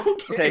here.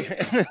 Okay.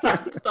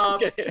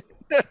 Stop. Okay.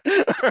 All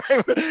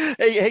right.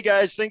 Hey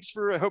guys, thanks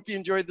I hope you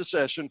enjoyed the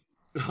session.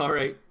 All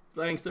right.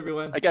 Thanks,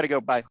 everyone. I got to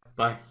go. Bye.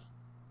 Bye.